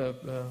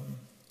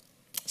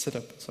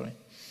setup. Sorry.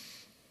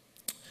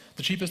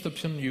 The cheapest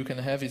option you can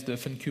have is the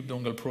FunCube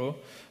Dongle Pro,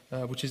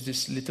 which is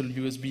this little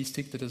USB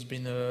stick that has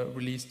been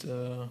released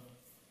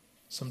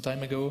some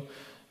time ago,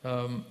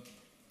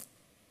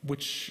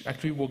 which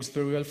actually works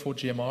very well for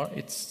GMR.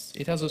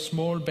 It has a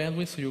small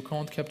bandwidth, so you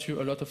can't capture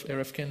a lot of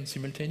RF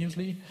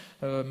simultaneously,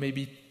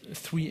 maybe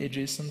 3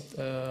 adjacent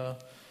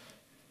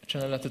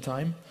channels at a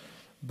time,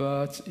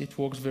 but it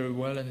works very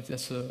well, and it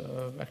has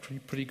actually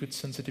pretty good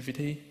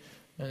sensitivity,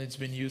 and it's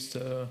been used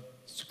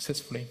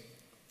successfully.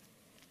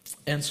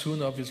 And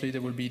soon, obviously,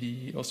 there will be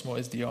the Osmo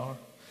SDR,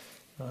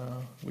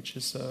 which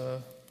is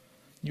a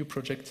new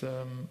project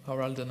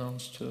Harald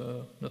announced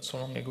not so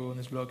long ago on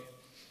his blog.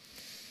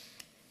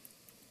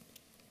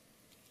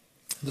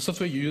 The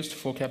software used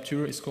for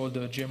capture is called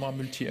GMR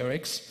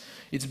Multi-RX.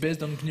 It's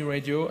based on GNU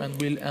Radio and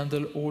will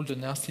handle all the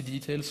nasty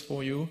details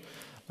for you.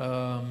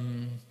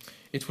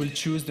 It will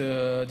choose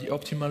the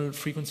optimal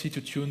frequency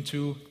to tune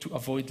to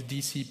avoid the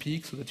DC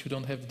peak, so that you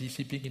don't have the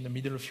DC peak in the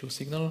middle of your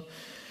signal.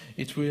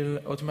 It will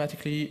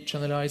automatically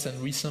channelize and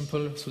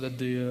resample so that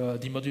the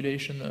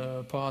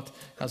demodulation part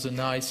has a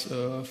nice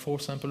 4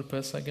 samples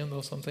per second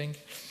or something.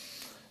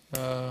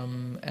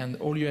 And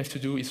all you have to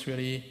do is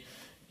really,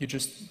 you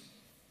just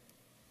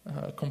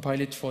compile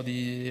it for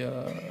the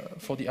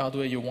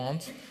hardware you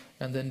want,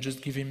 and then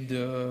just give him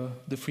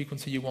the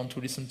frequency you want to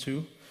listen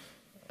to,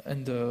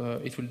 and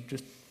it will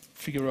just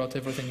figure out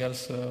everything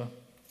else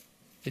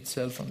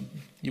itself, and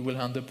you will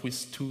end up with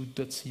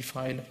 2.c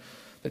file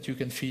that you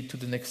can feed to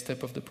the next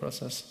step of the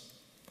process.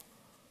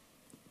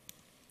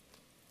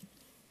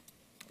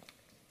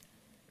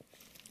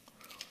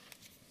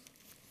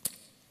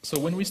 So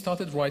when we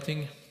started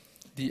writing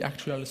the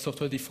actual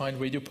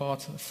software-defined radio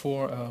part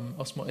for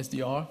Osmo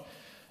SDR,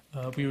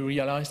 we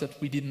realized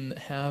that we didn't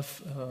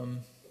have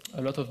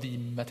a lot of the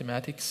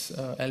mathematics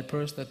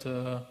helpers that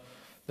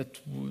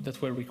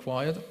were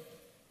required.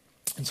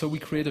 And so we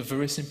created a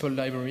very simple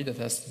library that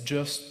has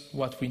just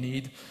what we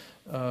need,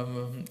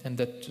 and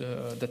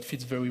that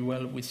fits very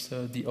well with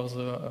the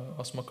other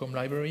Osmocom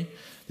library.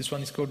 This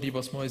one is called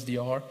libosmo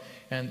SDR,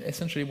 and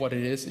essentially what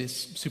it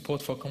is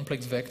support for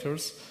complex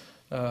vectors,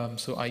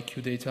 so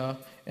IQ data,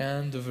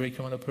 and a very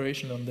common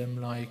operation on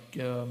them, like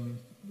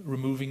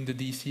removing the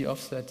DC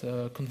offset,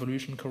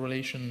 convolution,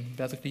 correlation,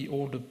 basically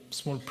all the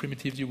small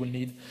primitives you will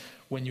need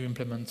when you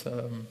implement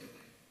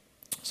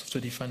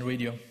software-defined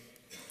radio.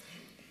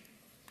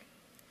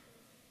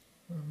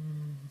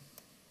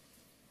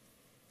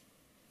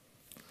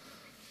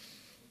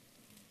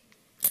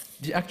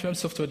 The actual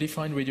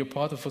software-defined radio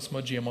part of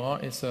Osmo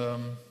GMR is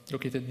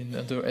located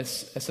under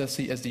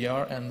SRC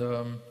SDR,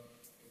 and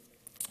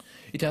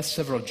it has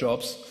several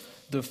jobs.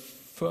 The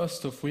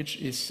first of which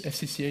is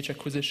FCCH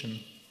acquisition.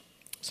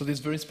 So this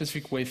very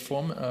specific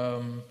waveform,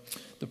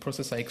 the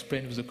process I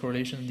explained with the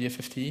correlation and the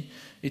FFT,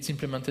 it's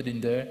implemented in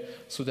there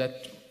so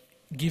that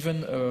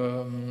given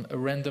a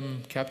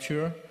random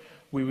capture,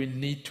 we will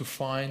need to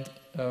find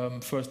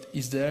first,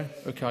 is there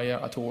a carrier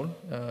at all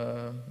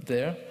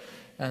there?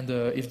 And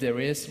if there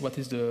is, what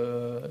is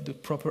the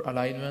proper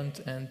alignment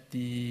and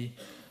the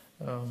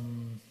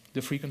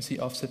frequency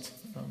offset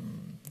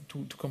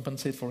to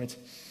compensate for it?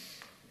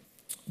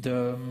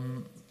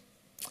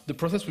 The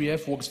process we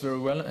have works very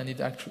well, and it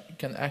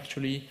can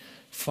actually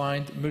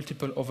find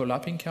multiple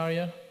overlapping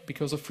carrier.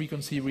 Because of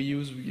frequency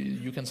reuse,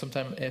 you can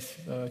sometimes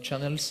have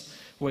channels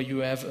where you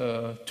have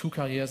two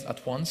carriers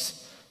at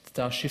once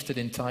that are shifted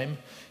in time,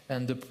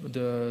 and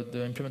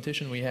the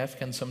implementation we have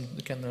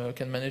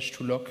can manage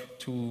to lock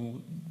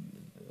to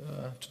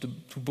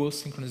both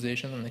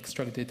synchronization and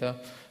extract data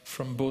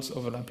from both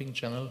overlapping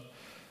channel.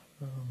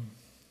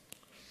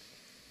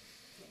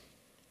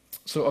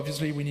 So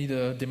obviously we need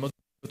a demodulator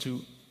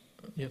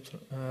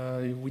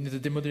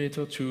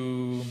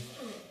to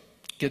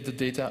get the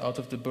data out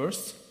of the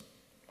burst.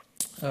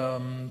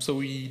 So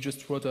we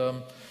just wrote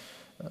a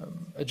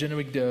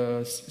generic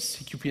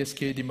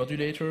CQPSK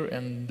demodulator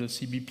and the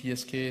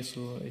CBPSK,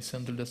 so it's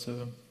handled as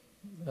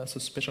a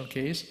special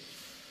case.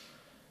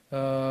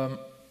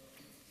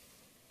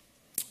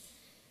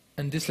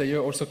 And this layer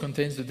also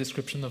contains the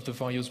description of the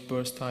various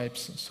burst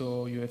types.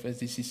 So you have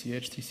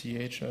SDCCH,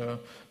 TCH,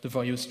 the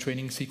various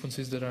training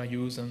sequences that are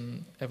used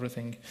and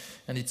everything.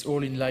 And it's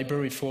all in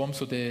library form,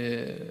 so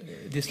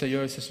this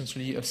layer is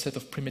essentially a set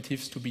of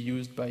primitives to be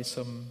used by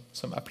some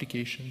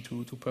application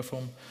to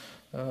perform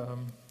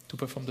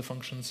the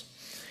functions.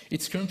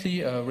 It's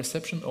currently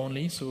reception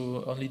only,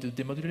 so only the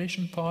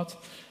demodulation part,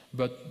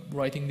 but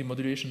writing the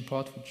modulation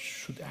part which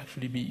should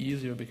actually be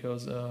easier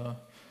because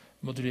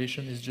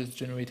modulation is just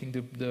generating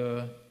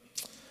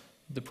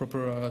the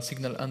proper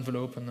signal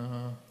envelope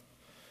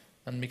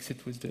and mix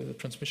it with the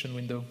transmission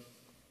window.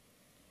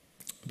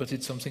 But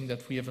it's something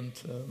that we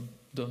haven't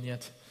done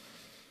yet.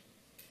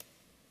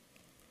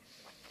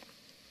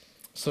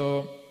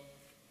 So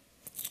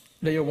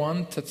layer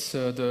 1, that's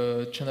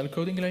the channel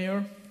coding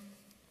layer.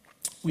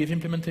 We have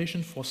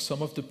implementation for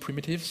some of the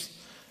primitives.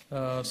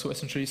 So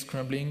essentially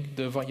scrambling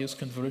the various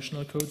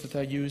convolutional codes that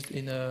are used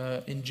in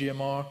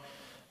GMR,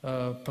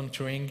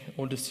 puncturing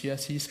all the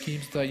CRC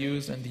schemes that are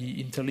used and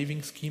the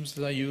interleaving schemes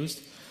that are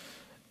used.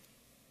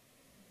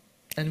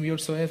 And we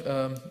also have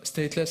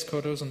stateless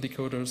coders and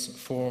decoders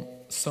for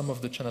some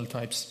of the channel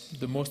types.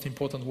 The most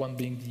important one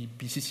being the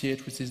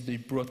BCCH, which is the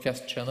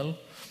broadcast channel.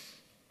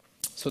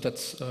 So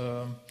that's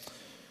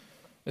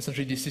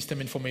essentially the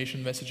system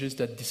information messages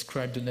that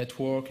describe the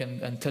network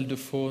and tell the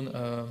phone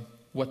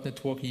what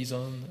network he's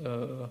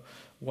on,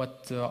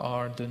 what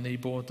are the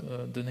neighbor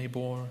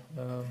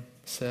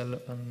cell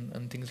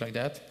and things like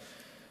that.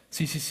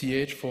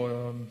 CCCH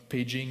for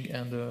paging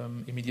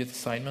and immediate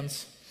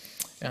assignments.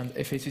 And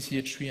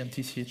FACCH3 and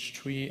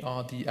TCH3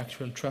 are the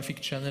actual traffic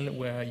channel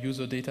where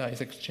user data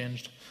is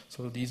exchanged.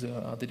 So these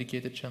are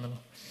dedicated channel.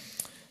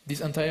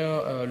 This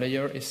entire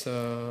layer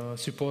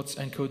supports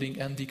encoding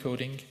and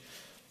decoding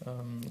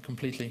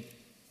completely.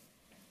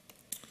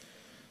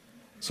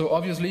 So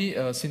obviously,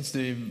 since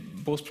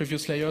both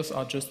previous layers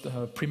are just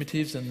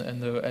primitives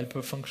and the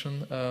helper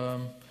function,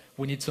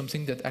 we need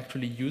something that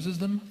actually uses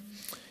them.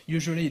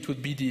 Usually it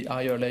would be the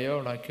higher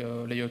layer, like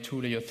layer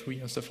 2, layer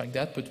 3, and stuff like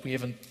that, but we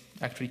haven't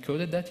actually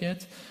coded that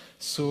yet.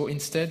 So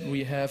instead,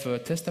 we have a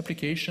test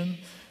application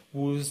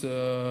whose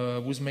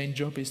main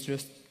job is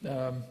just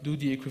do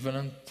the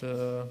equivalent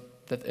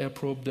that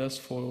AirProbe does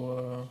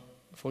for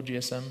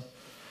GSM.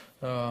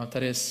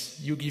 That is,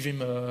 you give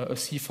him a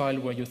C file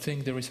where you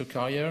think there is a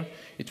carrier.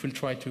 It will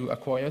try to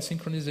acquire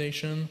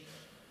synchronization,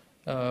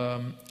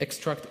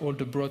 extract all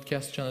the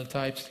broadcast channel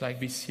types like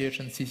BCCH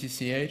and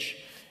CCCH,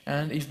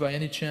 and if by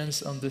any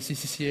chance on the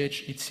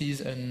CCCH it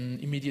sees an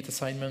immediate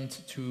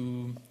assignment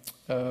to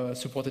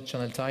supported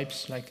channel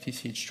types like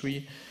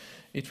TCH3,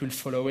 it will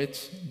follow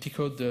it,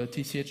 decode the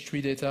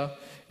TCH3 data,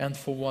 and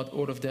forward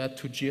all of that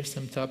to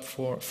GSM tab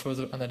for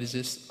further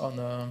analysis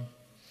on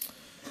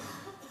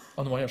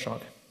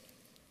Wireshark.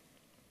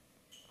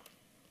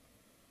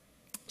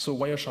 So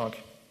Wireshark.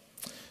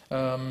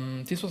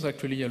 This was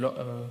actually a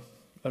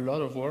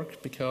lot of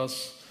work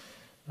because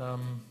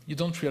you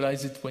don't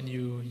realize it when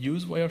you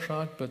use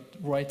Wireshark, but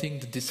writing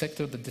the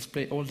dissector that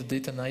displays all the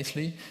data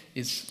nicely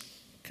is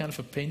kind of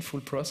a painful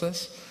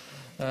process.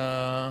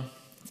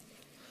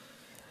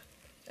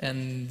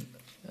 And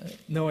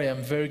now I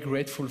am very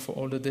grateful for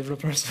all the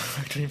developers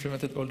who actually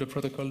implemented all the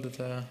protocol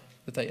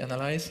that I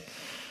analyze.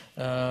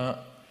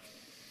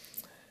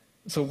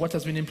 So what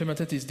has been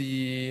implemented is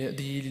the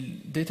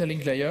data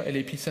link layer,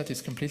 LAPSAT,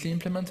 is completely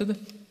implemented.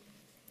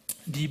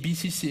 The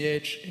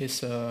BCCH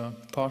is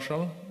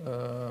partial.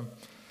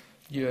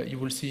 You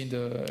will see in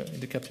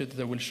the capture that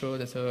I will show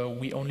that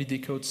we only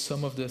decode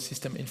some of the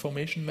system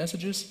information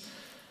messages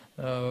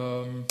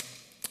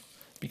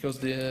because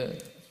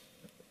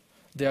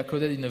they are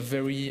coded in a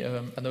very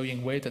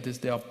annoying way. That is,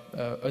 they are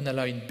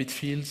unaligned bit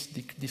fields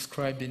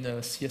described in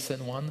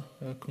CSN1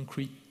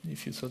 concrete.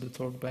 If you saw the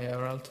talk by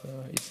Harald,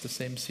 it's the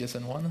same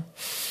CSN1.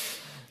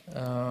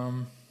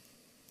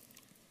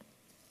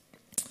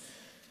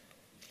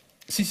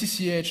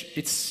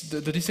 CCCH,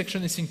 the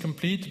dissection is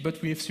incomplete,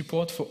 but we have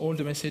support for all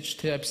the message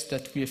types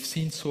that we have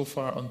seen so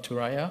far on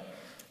Turaya.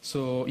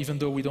 So even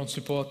though we don't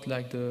support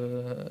like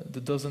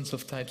the dozens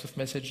of types of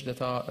message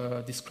that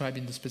are described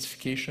in the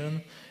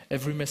specification,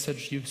 every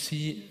message you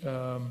see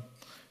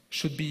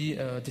should be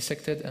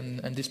dissected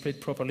and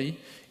displayed properly.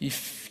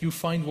 If you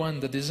find one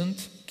that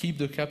isn't, keep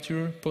the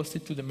capture, post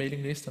it to the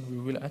mailing list, and we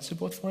will add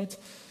support for it.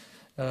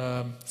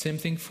 Same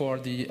thing for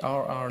the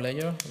RR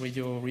layer,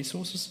 radio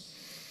resources.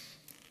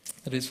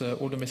 That is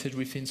all the message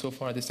we've seen so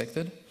far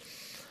dissected.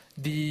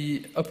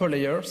 The upper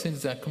layer,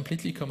 since they're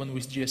completely common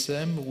with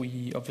GSM,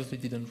 we obviously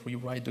didn't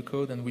rewrite the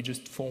code, and we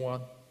just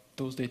forward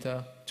those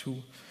data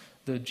to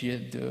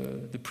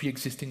the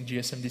pre-existing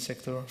GSM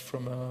dissector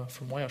from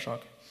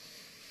Wireshark.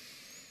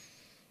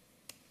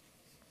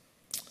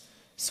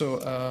 So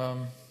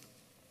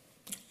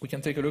we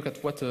can take a look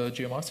at what a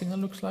GMR signal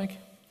looks like.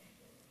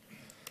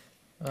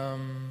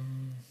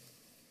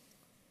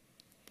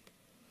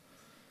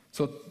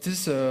 So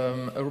this is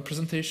a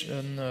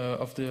representation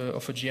of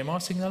a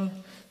GMR signal.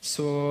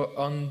 So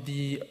on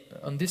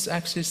this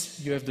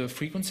axis you have the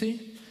frequency,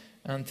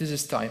 and this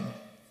is time.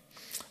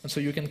 And so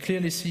you can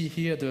clearly see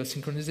here the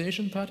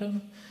synchronization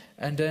pattern,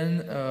 and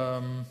then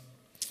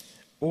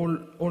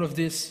all of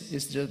this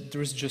is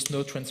there is just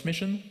no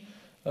transmission.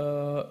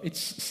 It's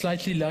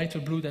slightly lighter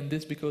blue than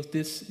this because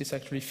this is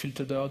actually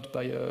filtered out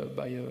by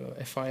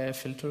FIR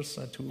filters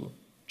to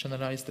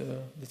channelize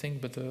the thing,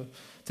 but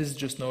this is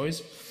just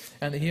noise.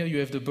 And here you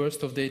have the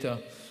burst of data.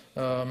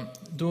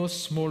 Those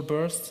small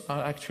bursts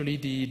are actually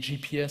the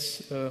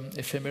GPS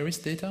ephemeris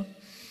data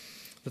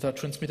that are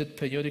transmitted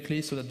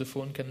periodically so that the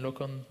phone can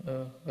lock on,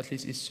 at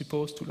least is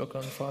supposed to lock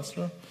on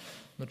faster.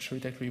 Not sure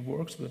it actually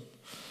works, but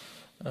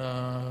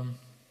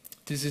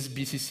this is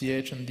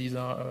BCCH and these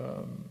are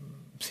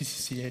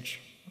CCCH.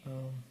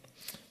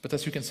 But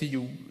as you can see,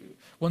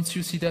 once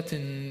you see that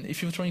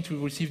if you're trying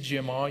to receive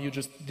GMR, you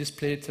just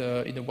display it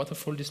in a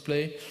waterfall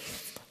display.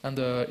 And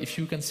if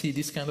you can see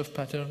this kind of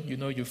pattern, you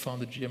know you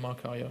found a GMR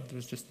carrier.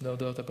 There's just no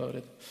doubt about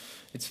it.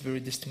 It's very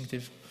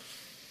distinctive.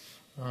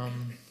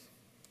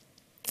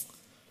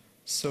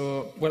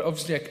 So, well,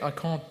 obviously I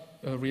can't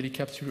really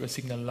capture a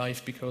signal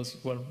live because,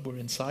 well, we're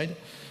inside.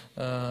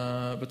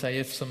 But I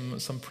have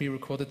some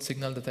pre-recorded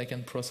signal that I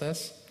can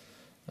process.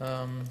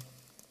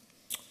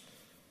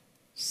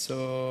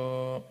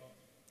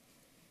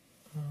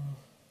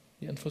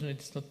 Yeah, unfortunately,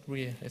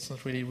 it's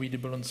not really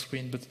readable on the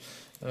screen, but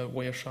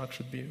Wireshark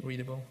should be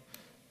readable.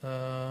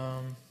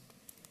 Let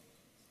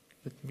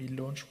me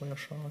launch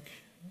Wireshark.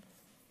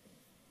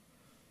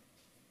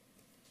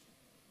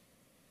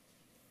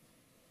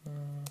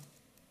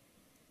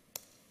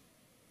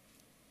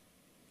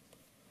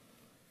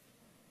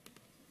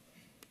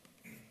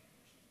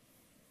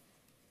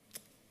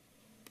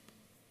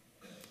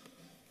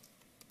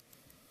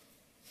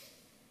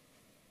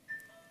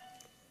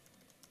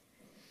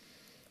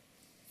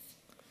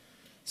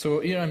 So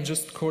here I'm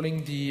just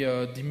calling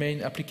the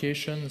main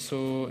application.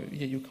 So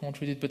yeah, you can't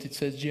read it, but it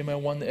says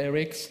GMR1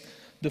 RX.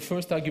 The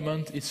first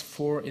argument is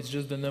 4. It's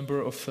just the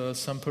number of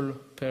sample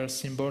per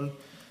symbol.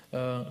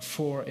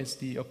 4 is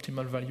the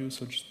optimal value,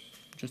 so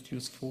just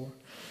use 4.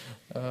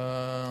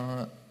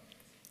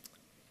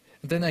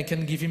 Then I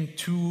can give him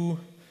 2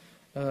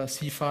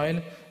 C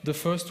file. The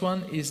first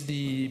one is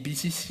the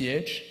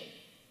BCCH,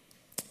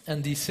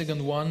 and the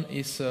second one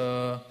is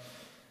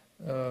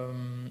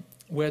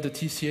where the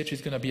TCH is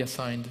going to be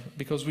assigned.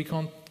 Because we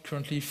can't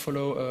currently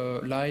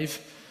follow live,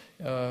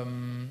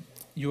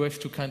 you have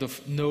to kind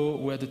of know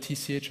where the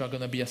TCH are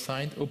going to be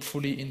assigned.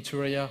 Hopefully in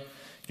Turaya,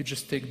 you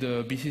just take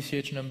the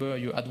BCCH number,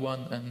 you add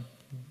 1, and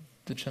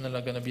the channel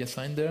are going to be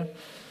assigned there.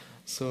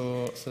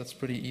 So that's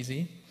pretty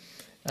easy.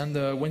 And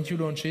when you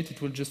launch it, it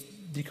will just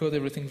decode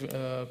everything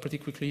pretty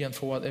quickly and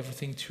forward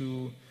everything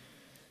to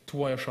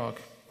Wireshark.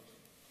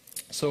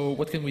 So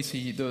what can we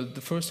see? The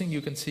first thing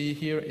you can see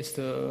here is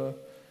the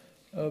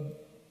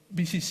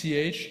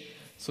BCCH,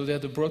 so they're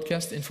the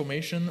broadcast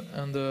information,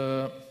 and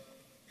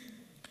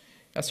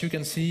as you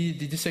can see,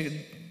 the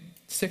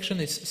section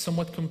is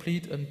somewhat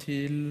complete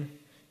until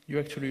you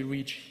actually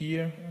reach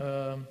here.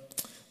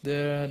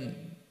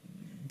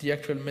 The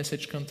actual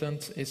message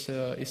content is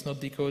not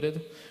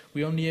decoded.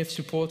 We only have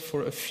support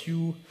for a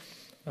few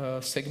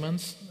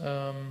segments.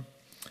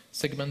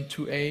 Segment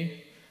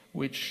 2A,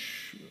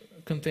 which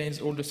contains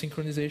all the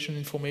synchronization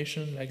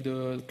information, like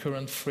the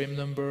current frame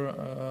number,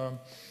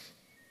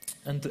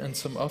 and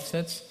some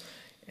offsets.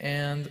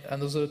 And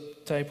another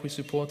type we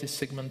support is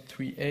segment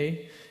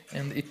 3A.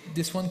 And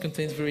this one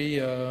contains very,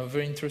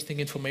 very interesting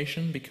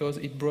information because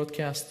it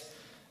broadcasts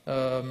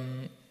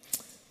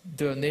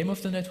the name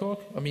of the network.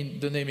 I mean,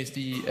 the name is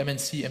the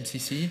MNC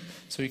MCC.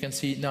 So you can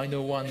see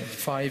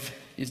 901.5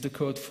 is the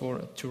code for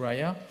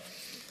Turaya.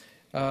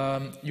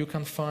 You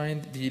can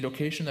find the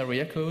location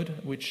area code,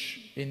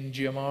 which in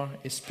GMR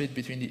is split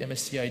between the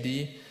MSC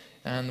ID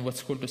and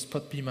what's called the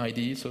spot beam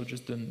ID, so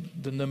just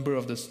the number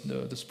of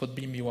the spot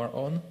beam you are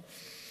on.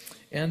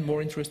 And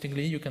more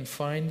interestingly, you can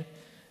find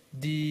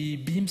the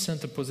beam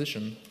center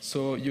position.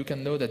 So you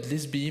can know that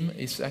this beam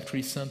is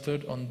actually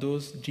centered on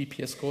those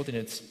GPS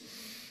coordinates.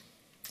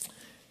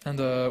 And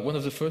one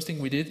of the first things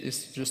we did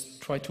is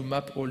just try to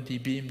map all the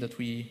beam that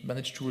we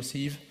managed to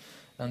receive.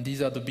 And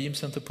these are the beam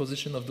center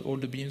position of all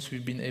the beams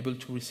we've been able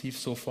to receive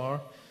so far.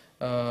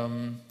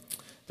 The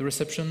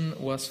reception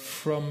was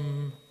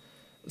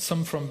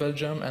some from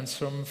Belgium and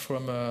some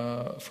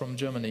from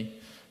Germany.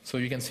 So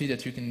you can see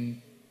that you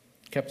can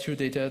capture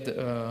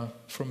data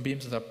from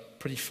beams that are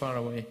pretty far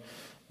away.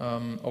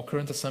 Our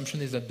current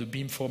assumption is that the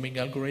beam forming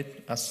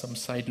algorithm has some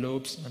side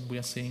lobes, and we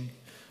are seeing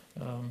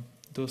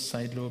those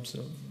side lobes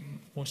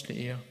mostly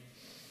here.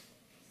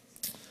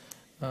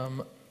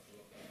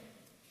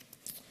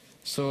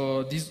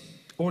 So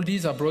all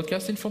these are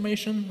broadcast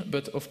information,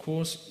 but of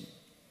course,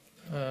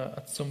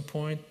 at some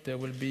point there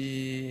will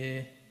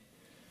be.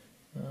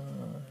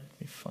 Let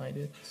me find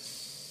it.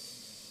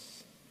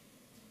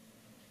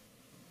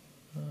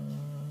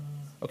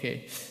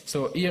 Okay,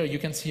 so here you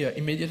can see an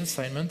immediate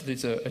assignment.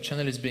 There's a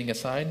channel is being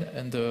assigned,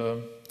 and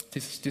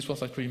this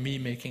was actually me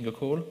making a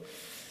call,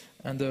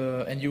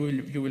 and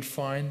you will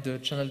find the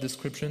channel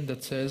description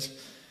that says,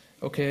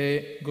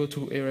 okay, go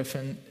to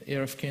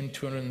ARFKIN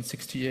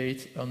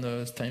 268 on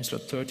the time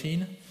slot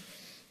 13.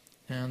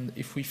 And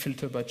if we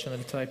filter by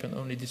channel type and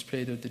only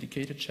display the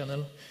dedicated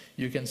channel,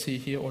 you can see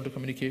here all the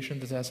communication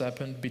that has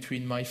happened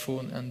between my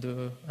phone and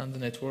the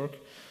network.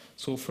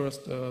 So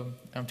first,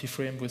 empty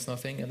frame with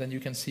nothing, and then you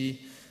can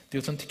see the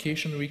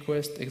authentication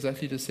request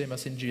exactly the same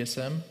as in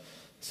GSM.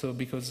 So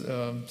because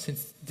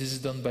since this is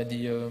done by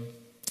the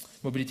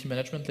mobility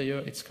management layer,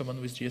 it's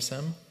common with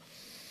GSM.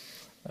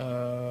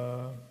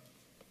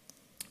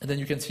 And then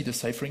you can see the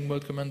ciphering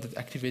mode command that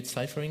activates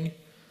ciphering.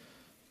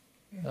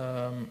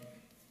 And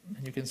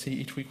you can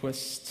see it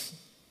requests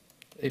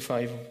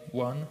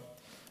A51,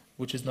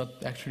 which is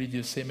not actually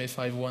the same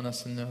A51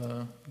 as in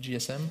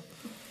GSM.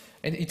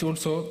 And it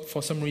also,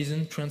 for some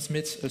reason,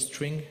 transmits a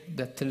string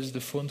that tells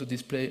the phone to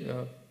display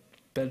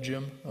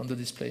Belgium on the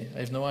display. I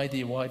have no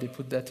idea why they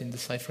put that in the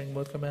ciphering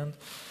mode command,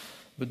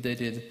 but they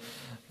did.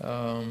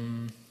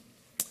 And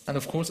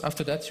of course,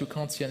 after that, you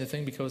can't see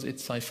anything because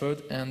it's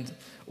ciphered. And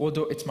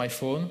although it's my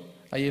phone,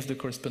 I have the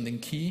corresponding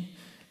key,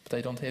 but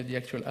I don't have the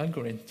actual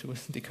algorithm to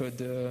decode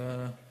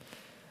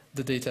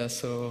the data.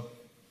 So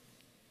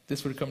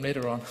this will come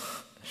later on.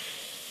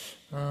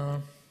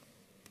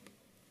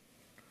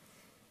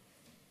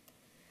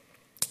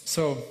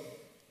 So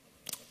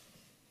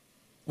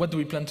what do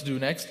we plan to do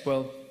next?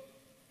 Well,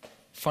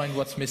 find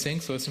what's missing.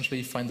 So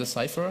essentially find the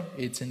cipher.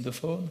 It's in the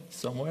phone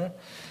somewhere.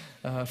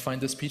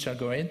 Find the speech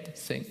algorithm.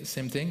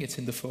 Same thing. It's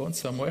in the phone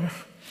somewhere.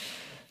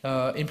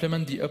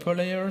 Implement the upper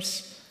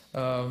layers.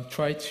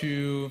 Try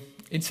to,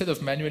 instead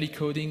of manually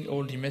coding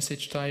all the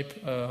message type,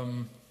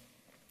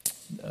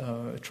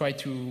 try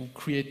to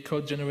create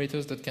code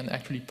generators that can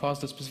actually parse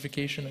the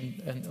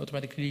specification and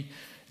automatically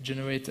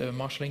generate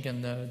marshalling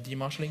and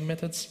demarshalling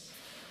methods.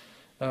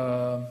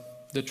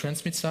 The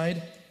transmit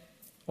side,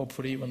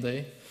 hopefully one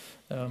day.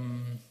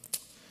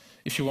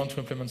 If you want to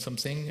implement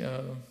something,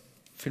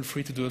 feel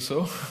free to do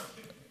so.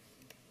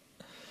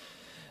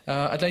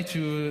 I'd like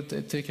to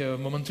take a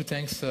moment to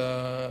thank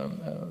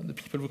the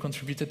people who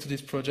contributed to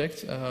this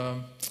project.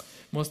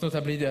 Most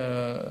notably,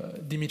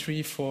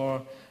 Dimitri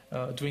for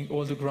doing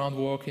all the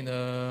groundwork in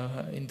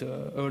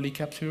the early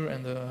capture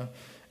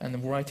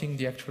and writing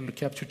the actual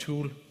capture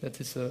tool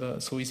that is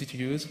so easy to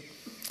use.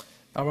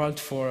 Harald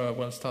for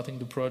starting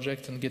the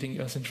project and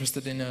getting us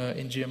interested in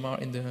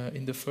GMR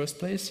in the first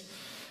place,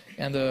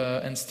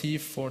 and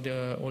Steve for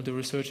all the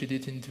research he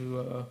did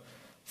into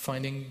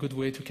finding good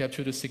way to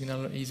capture the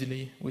signal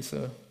easily with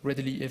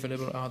readily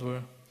available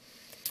hardware.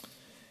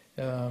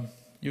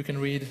 You can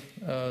read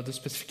the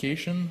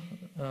specification.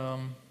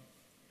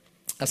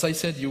 As I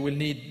said, you will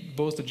need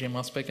both the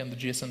GMR spec and the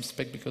GSM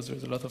spec because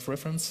there's a lot of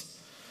reference.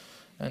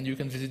 And you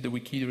can visit the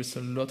wiki. There is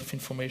a lot of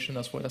information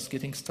as well as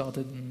getting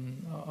started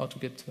and how to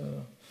get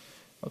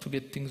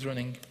things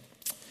running.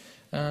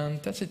 And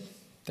that's it.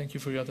 Thank you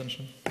for your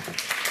attention.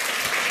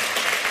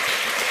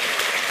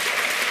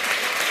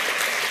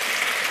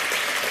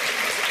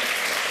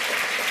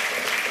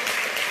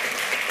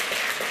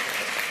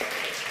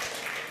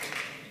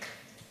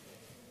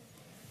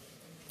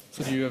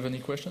 So do you have any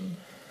question?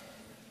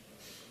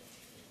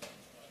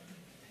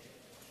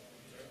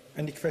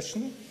 Any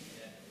question?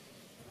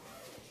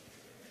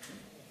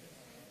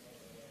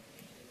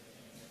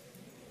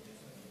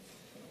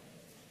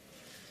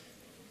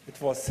 It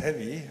was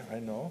heavy, I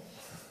know.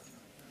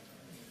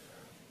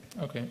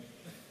 Okay.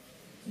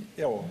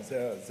 Yeah, well,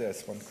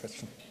 there's one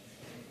question.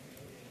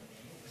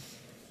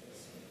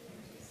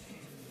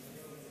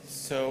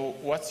 So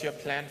what's your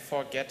plan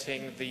for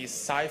getting the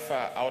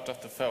cipher out of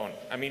the phone?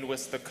 I mean,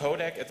 with the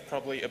codec, it's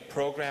probably a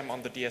program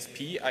on the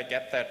DSP, I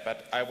get that,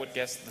 but I would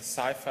guess the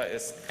cipher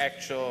is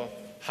actual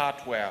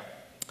hardware.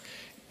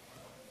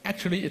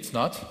 Actually, it's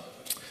not.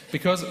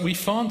 Because we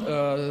found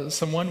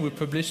someone who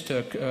published,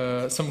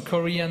 some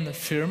Korean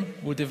firm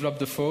who developed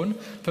the phone,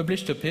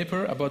 published a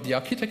paper about the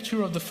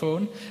architecture of the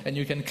phone, and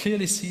you can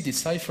clearly see the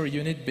cipher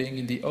unit being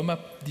in the OMAP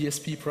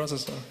DSP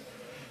processor.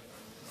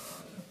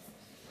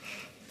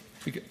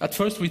 At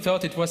first we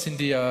thought it was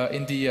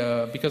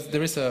because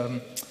there is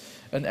an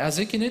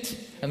ASIC in it,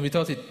 and we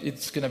thought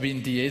it's going to be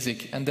in the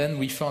ASIC. And then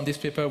we found this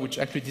paper which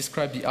actually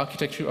described the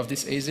architecture of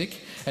this ASIC,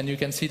 and you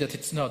can see that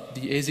it's not.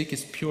 The ASIC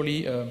is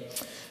purely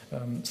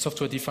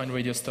software-defined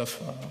radio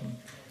stuff.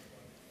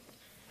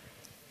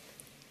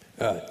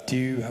 Do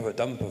you have a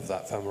dump of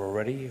that firmware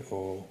already,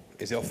 or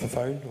is it off the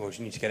phone, or do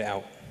you need to get it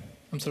out?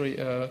 I'm sorry?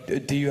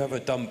 Do you have a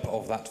dump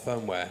of that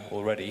firmware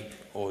already,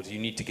 or do you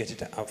need to get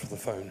it out of the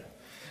phone?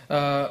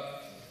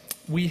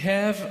 We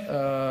have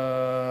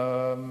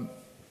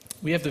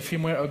the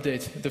firmware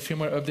update. The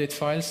firmware update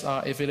files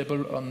are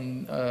available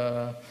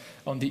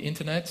on the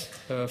internet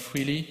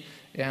freely,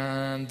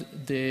 and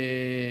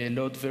they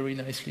load very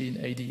nicely in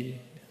ADA.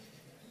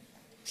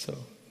 So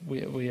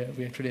we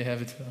actually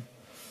have it.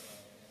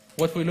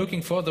 What we're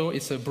looking for, though,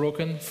 is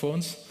broken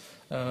phones.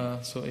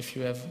 So if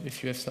you have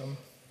some.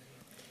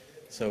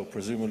 So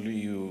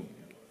presumably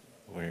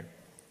where?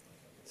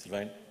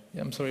 Sylvain?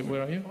 Yeah, I'm sorry.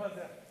 Where are you?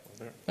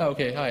 Oh,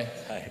 okay. Hi.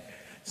 Hi.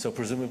 So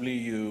presumably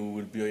you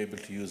will be able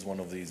to use one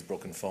of these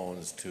broken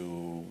phones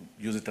to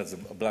use it as a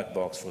black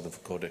box for the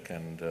codec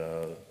and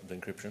the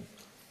encryption?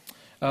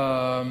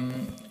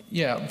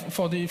 Yeah,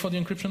 for the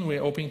encryption,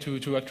 we're hoping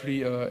to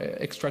actually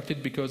extract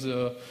it, because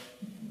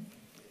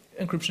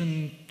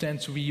encryption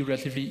tends to be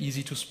relatively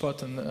easy to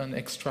spot and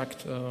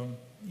extract.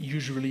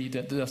 Usually,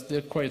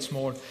 they're quite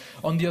small.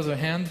 On the other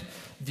hand,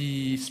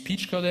 the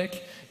speech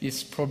codec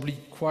is probably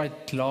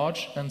quite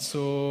large, and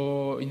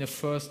so in the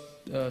first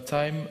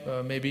time,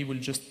 maybe we'll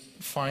just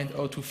find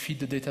how to feed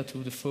the data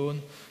to the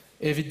phone,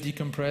 have it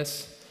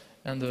decompress,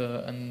 and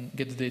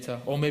get the data,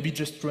 or maybe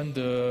just run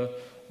the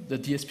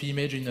DSP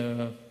image in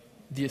a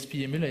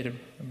DSP emulator.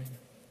 I mean.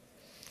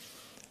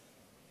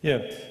 Yeah,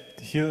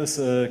 here is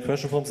a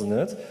question from the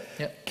net.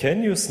 Yeah.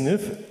 Can you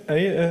sniff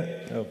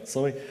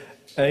ARFCH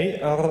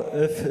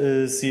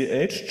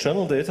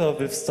channel data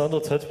with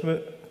standard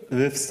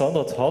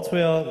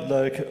hardware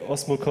like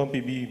Osmo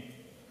BB?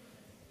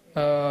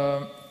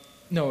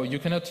 No, you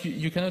cannot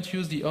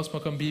use the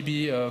Osmo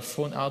BB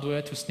phone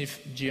hardware to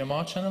sniff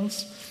GMR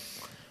channels,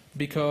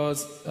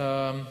 because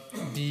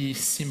the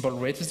symbol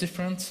rate is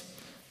different,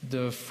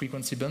 the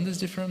frequency band is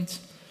different,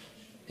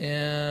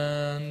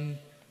 and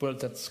well,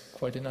 that's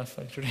quite enough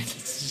actually.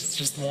 It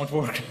just won't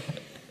work.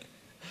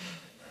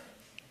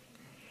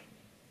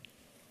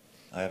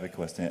 I have a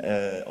question.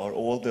 Are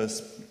all the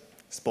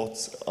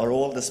spots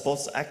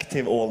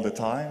active all the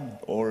time,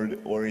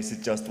 or is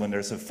it just when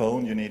there's a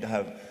phone you need to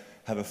have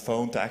a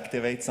phone to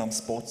activate some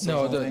spots? No,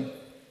 or something?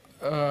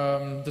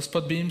 the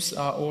spot beams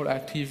are all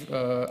active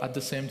at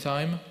the same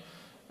time.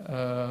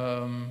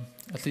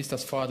 At least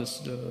as far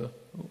as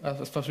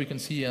we can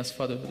see, as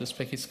far as the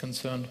spec is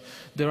concerned.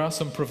 There are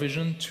some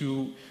provision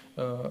to.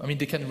 I mean,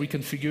 they can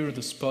reconfigure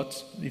the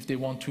spot if they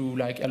want to,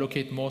 like,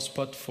 allocate more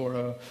spot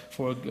for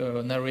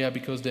an area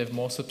because they have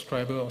more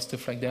subscribers or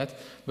stuff like that.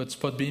 But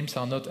spot beams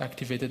are not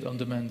activated on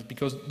demand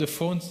because the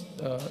phones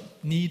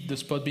need the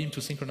spot beam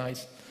to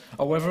synchronize.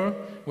 However,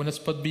 when a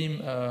spot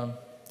beam,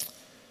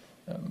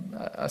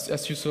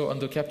 as you saw on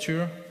the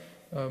capture,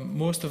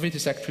 most of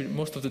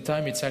the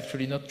time it's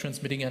actually not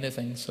transmitting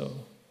anything. So,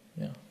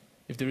 yeah,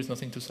 if there is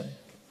nothing to say.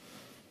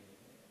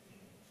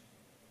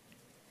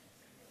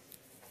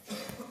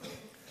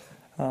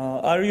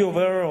 Are you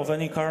aware of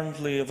any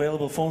currently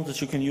available phones that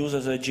you can use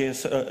as a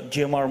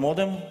GMR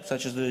modem,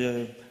 such as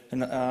the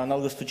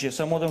analogous to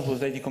GSM modem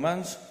with 80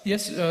 commands?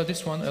 Yes,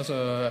 this one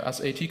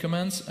has 80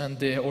 commands, and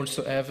they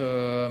also have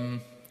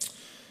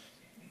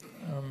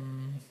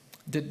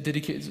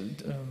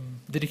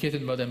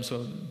dedicated modem.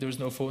 So there is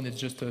no phone; it's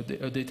just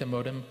a data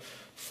modem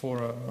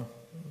for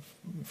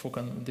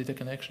data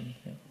connection.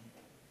 Yeah.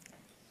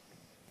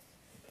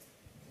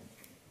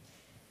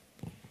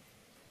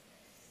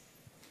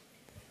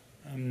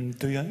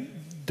 Do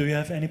you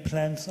have any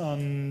plans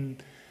on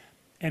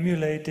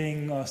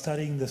emulating or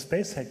studying the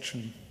space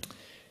section?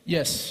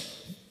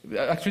 Yes.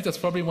 Actually, that's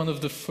probably one of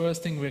the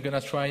first things we're going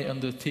to try on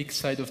the TIC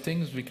side of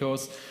things,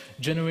 because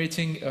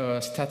generating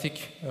a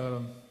static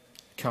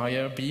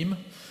carrier beam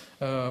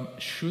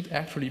should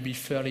actually be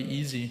fairly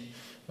easy.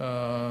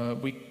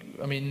 We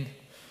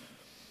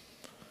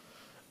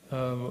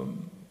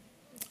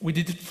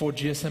did it for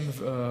GSM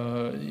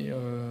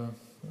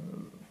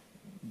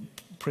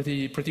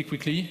pretty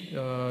quickly,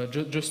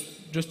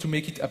 just to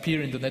make it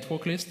appear in the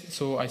network list.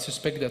 So I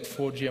suspect that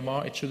for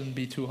GMR, it shouldn't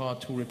be too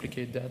hard to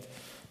replicate that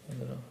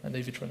and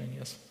have it running,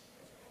 yes.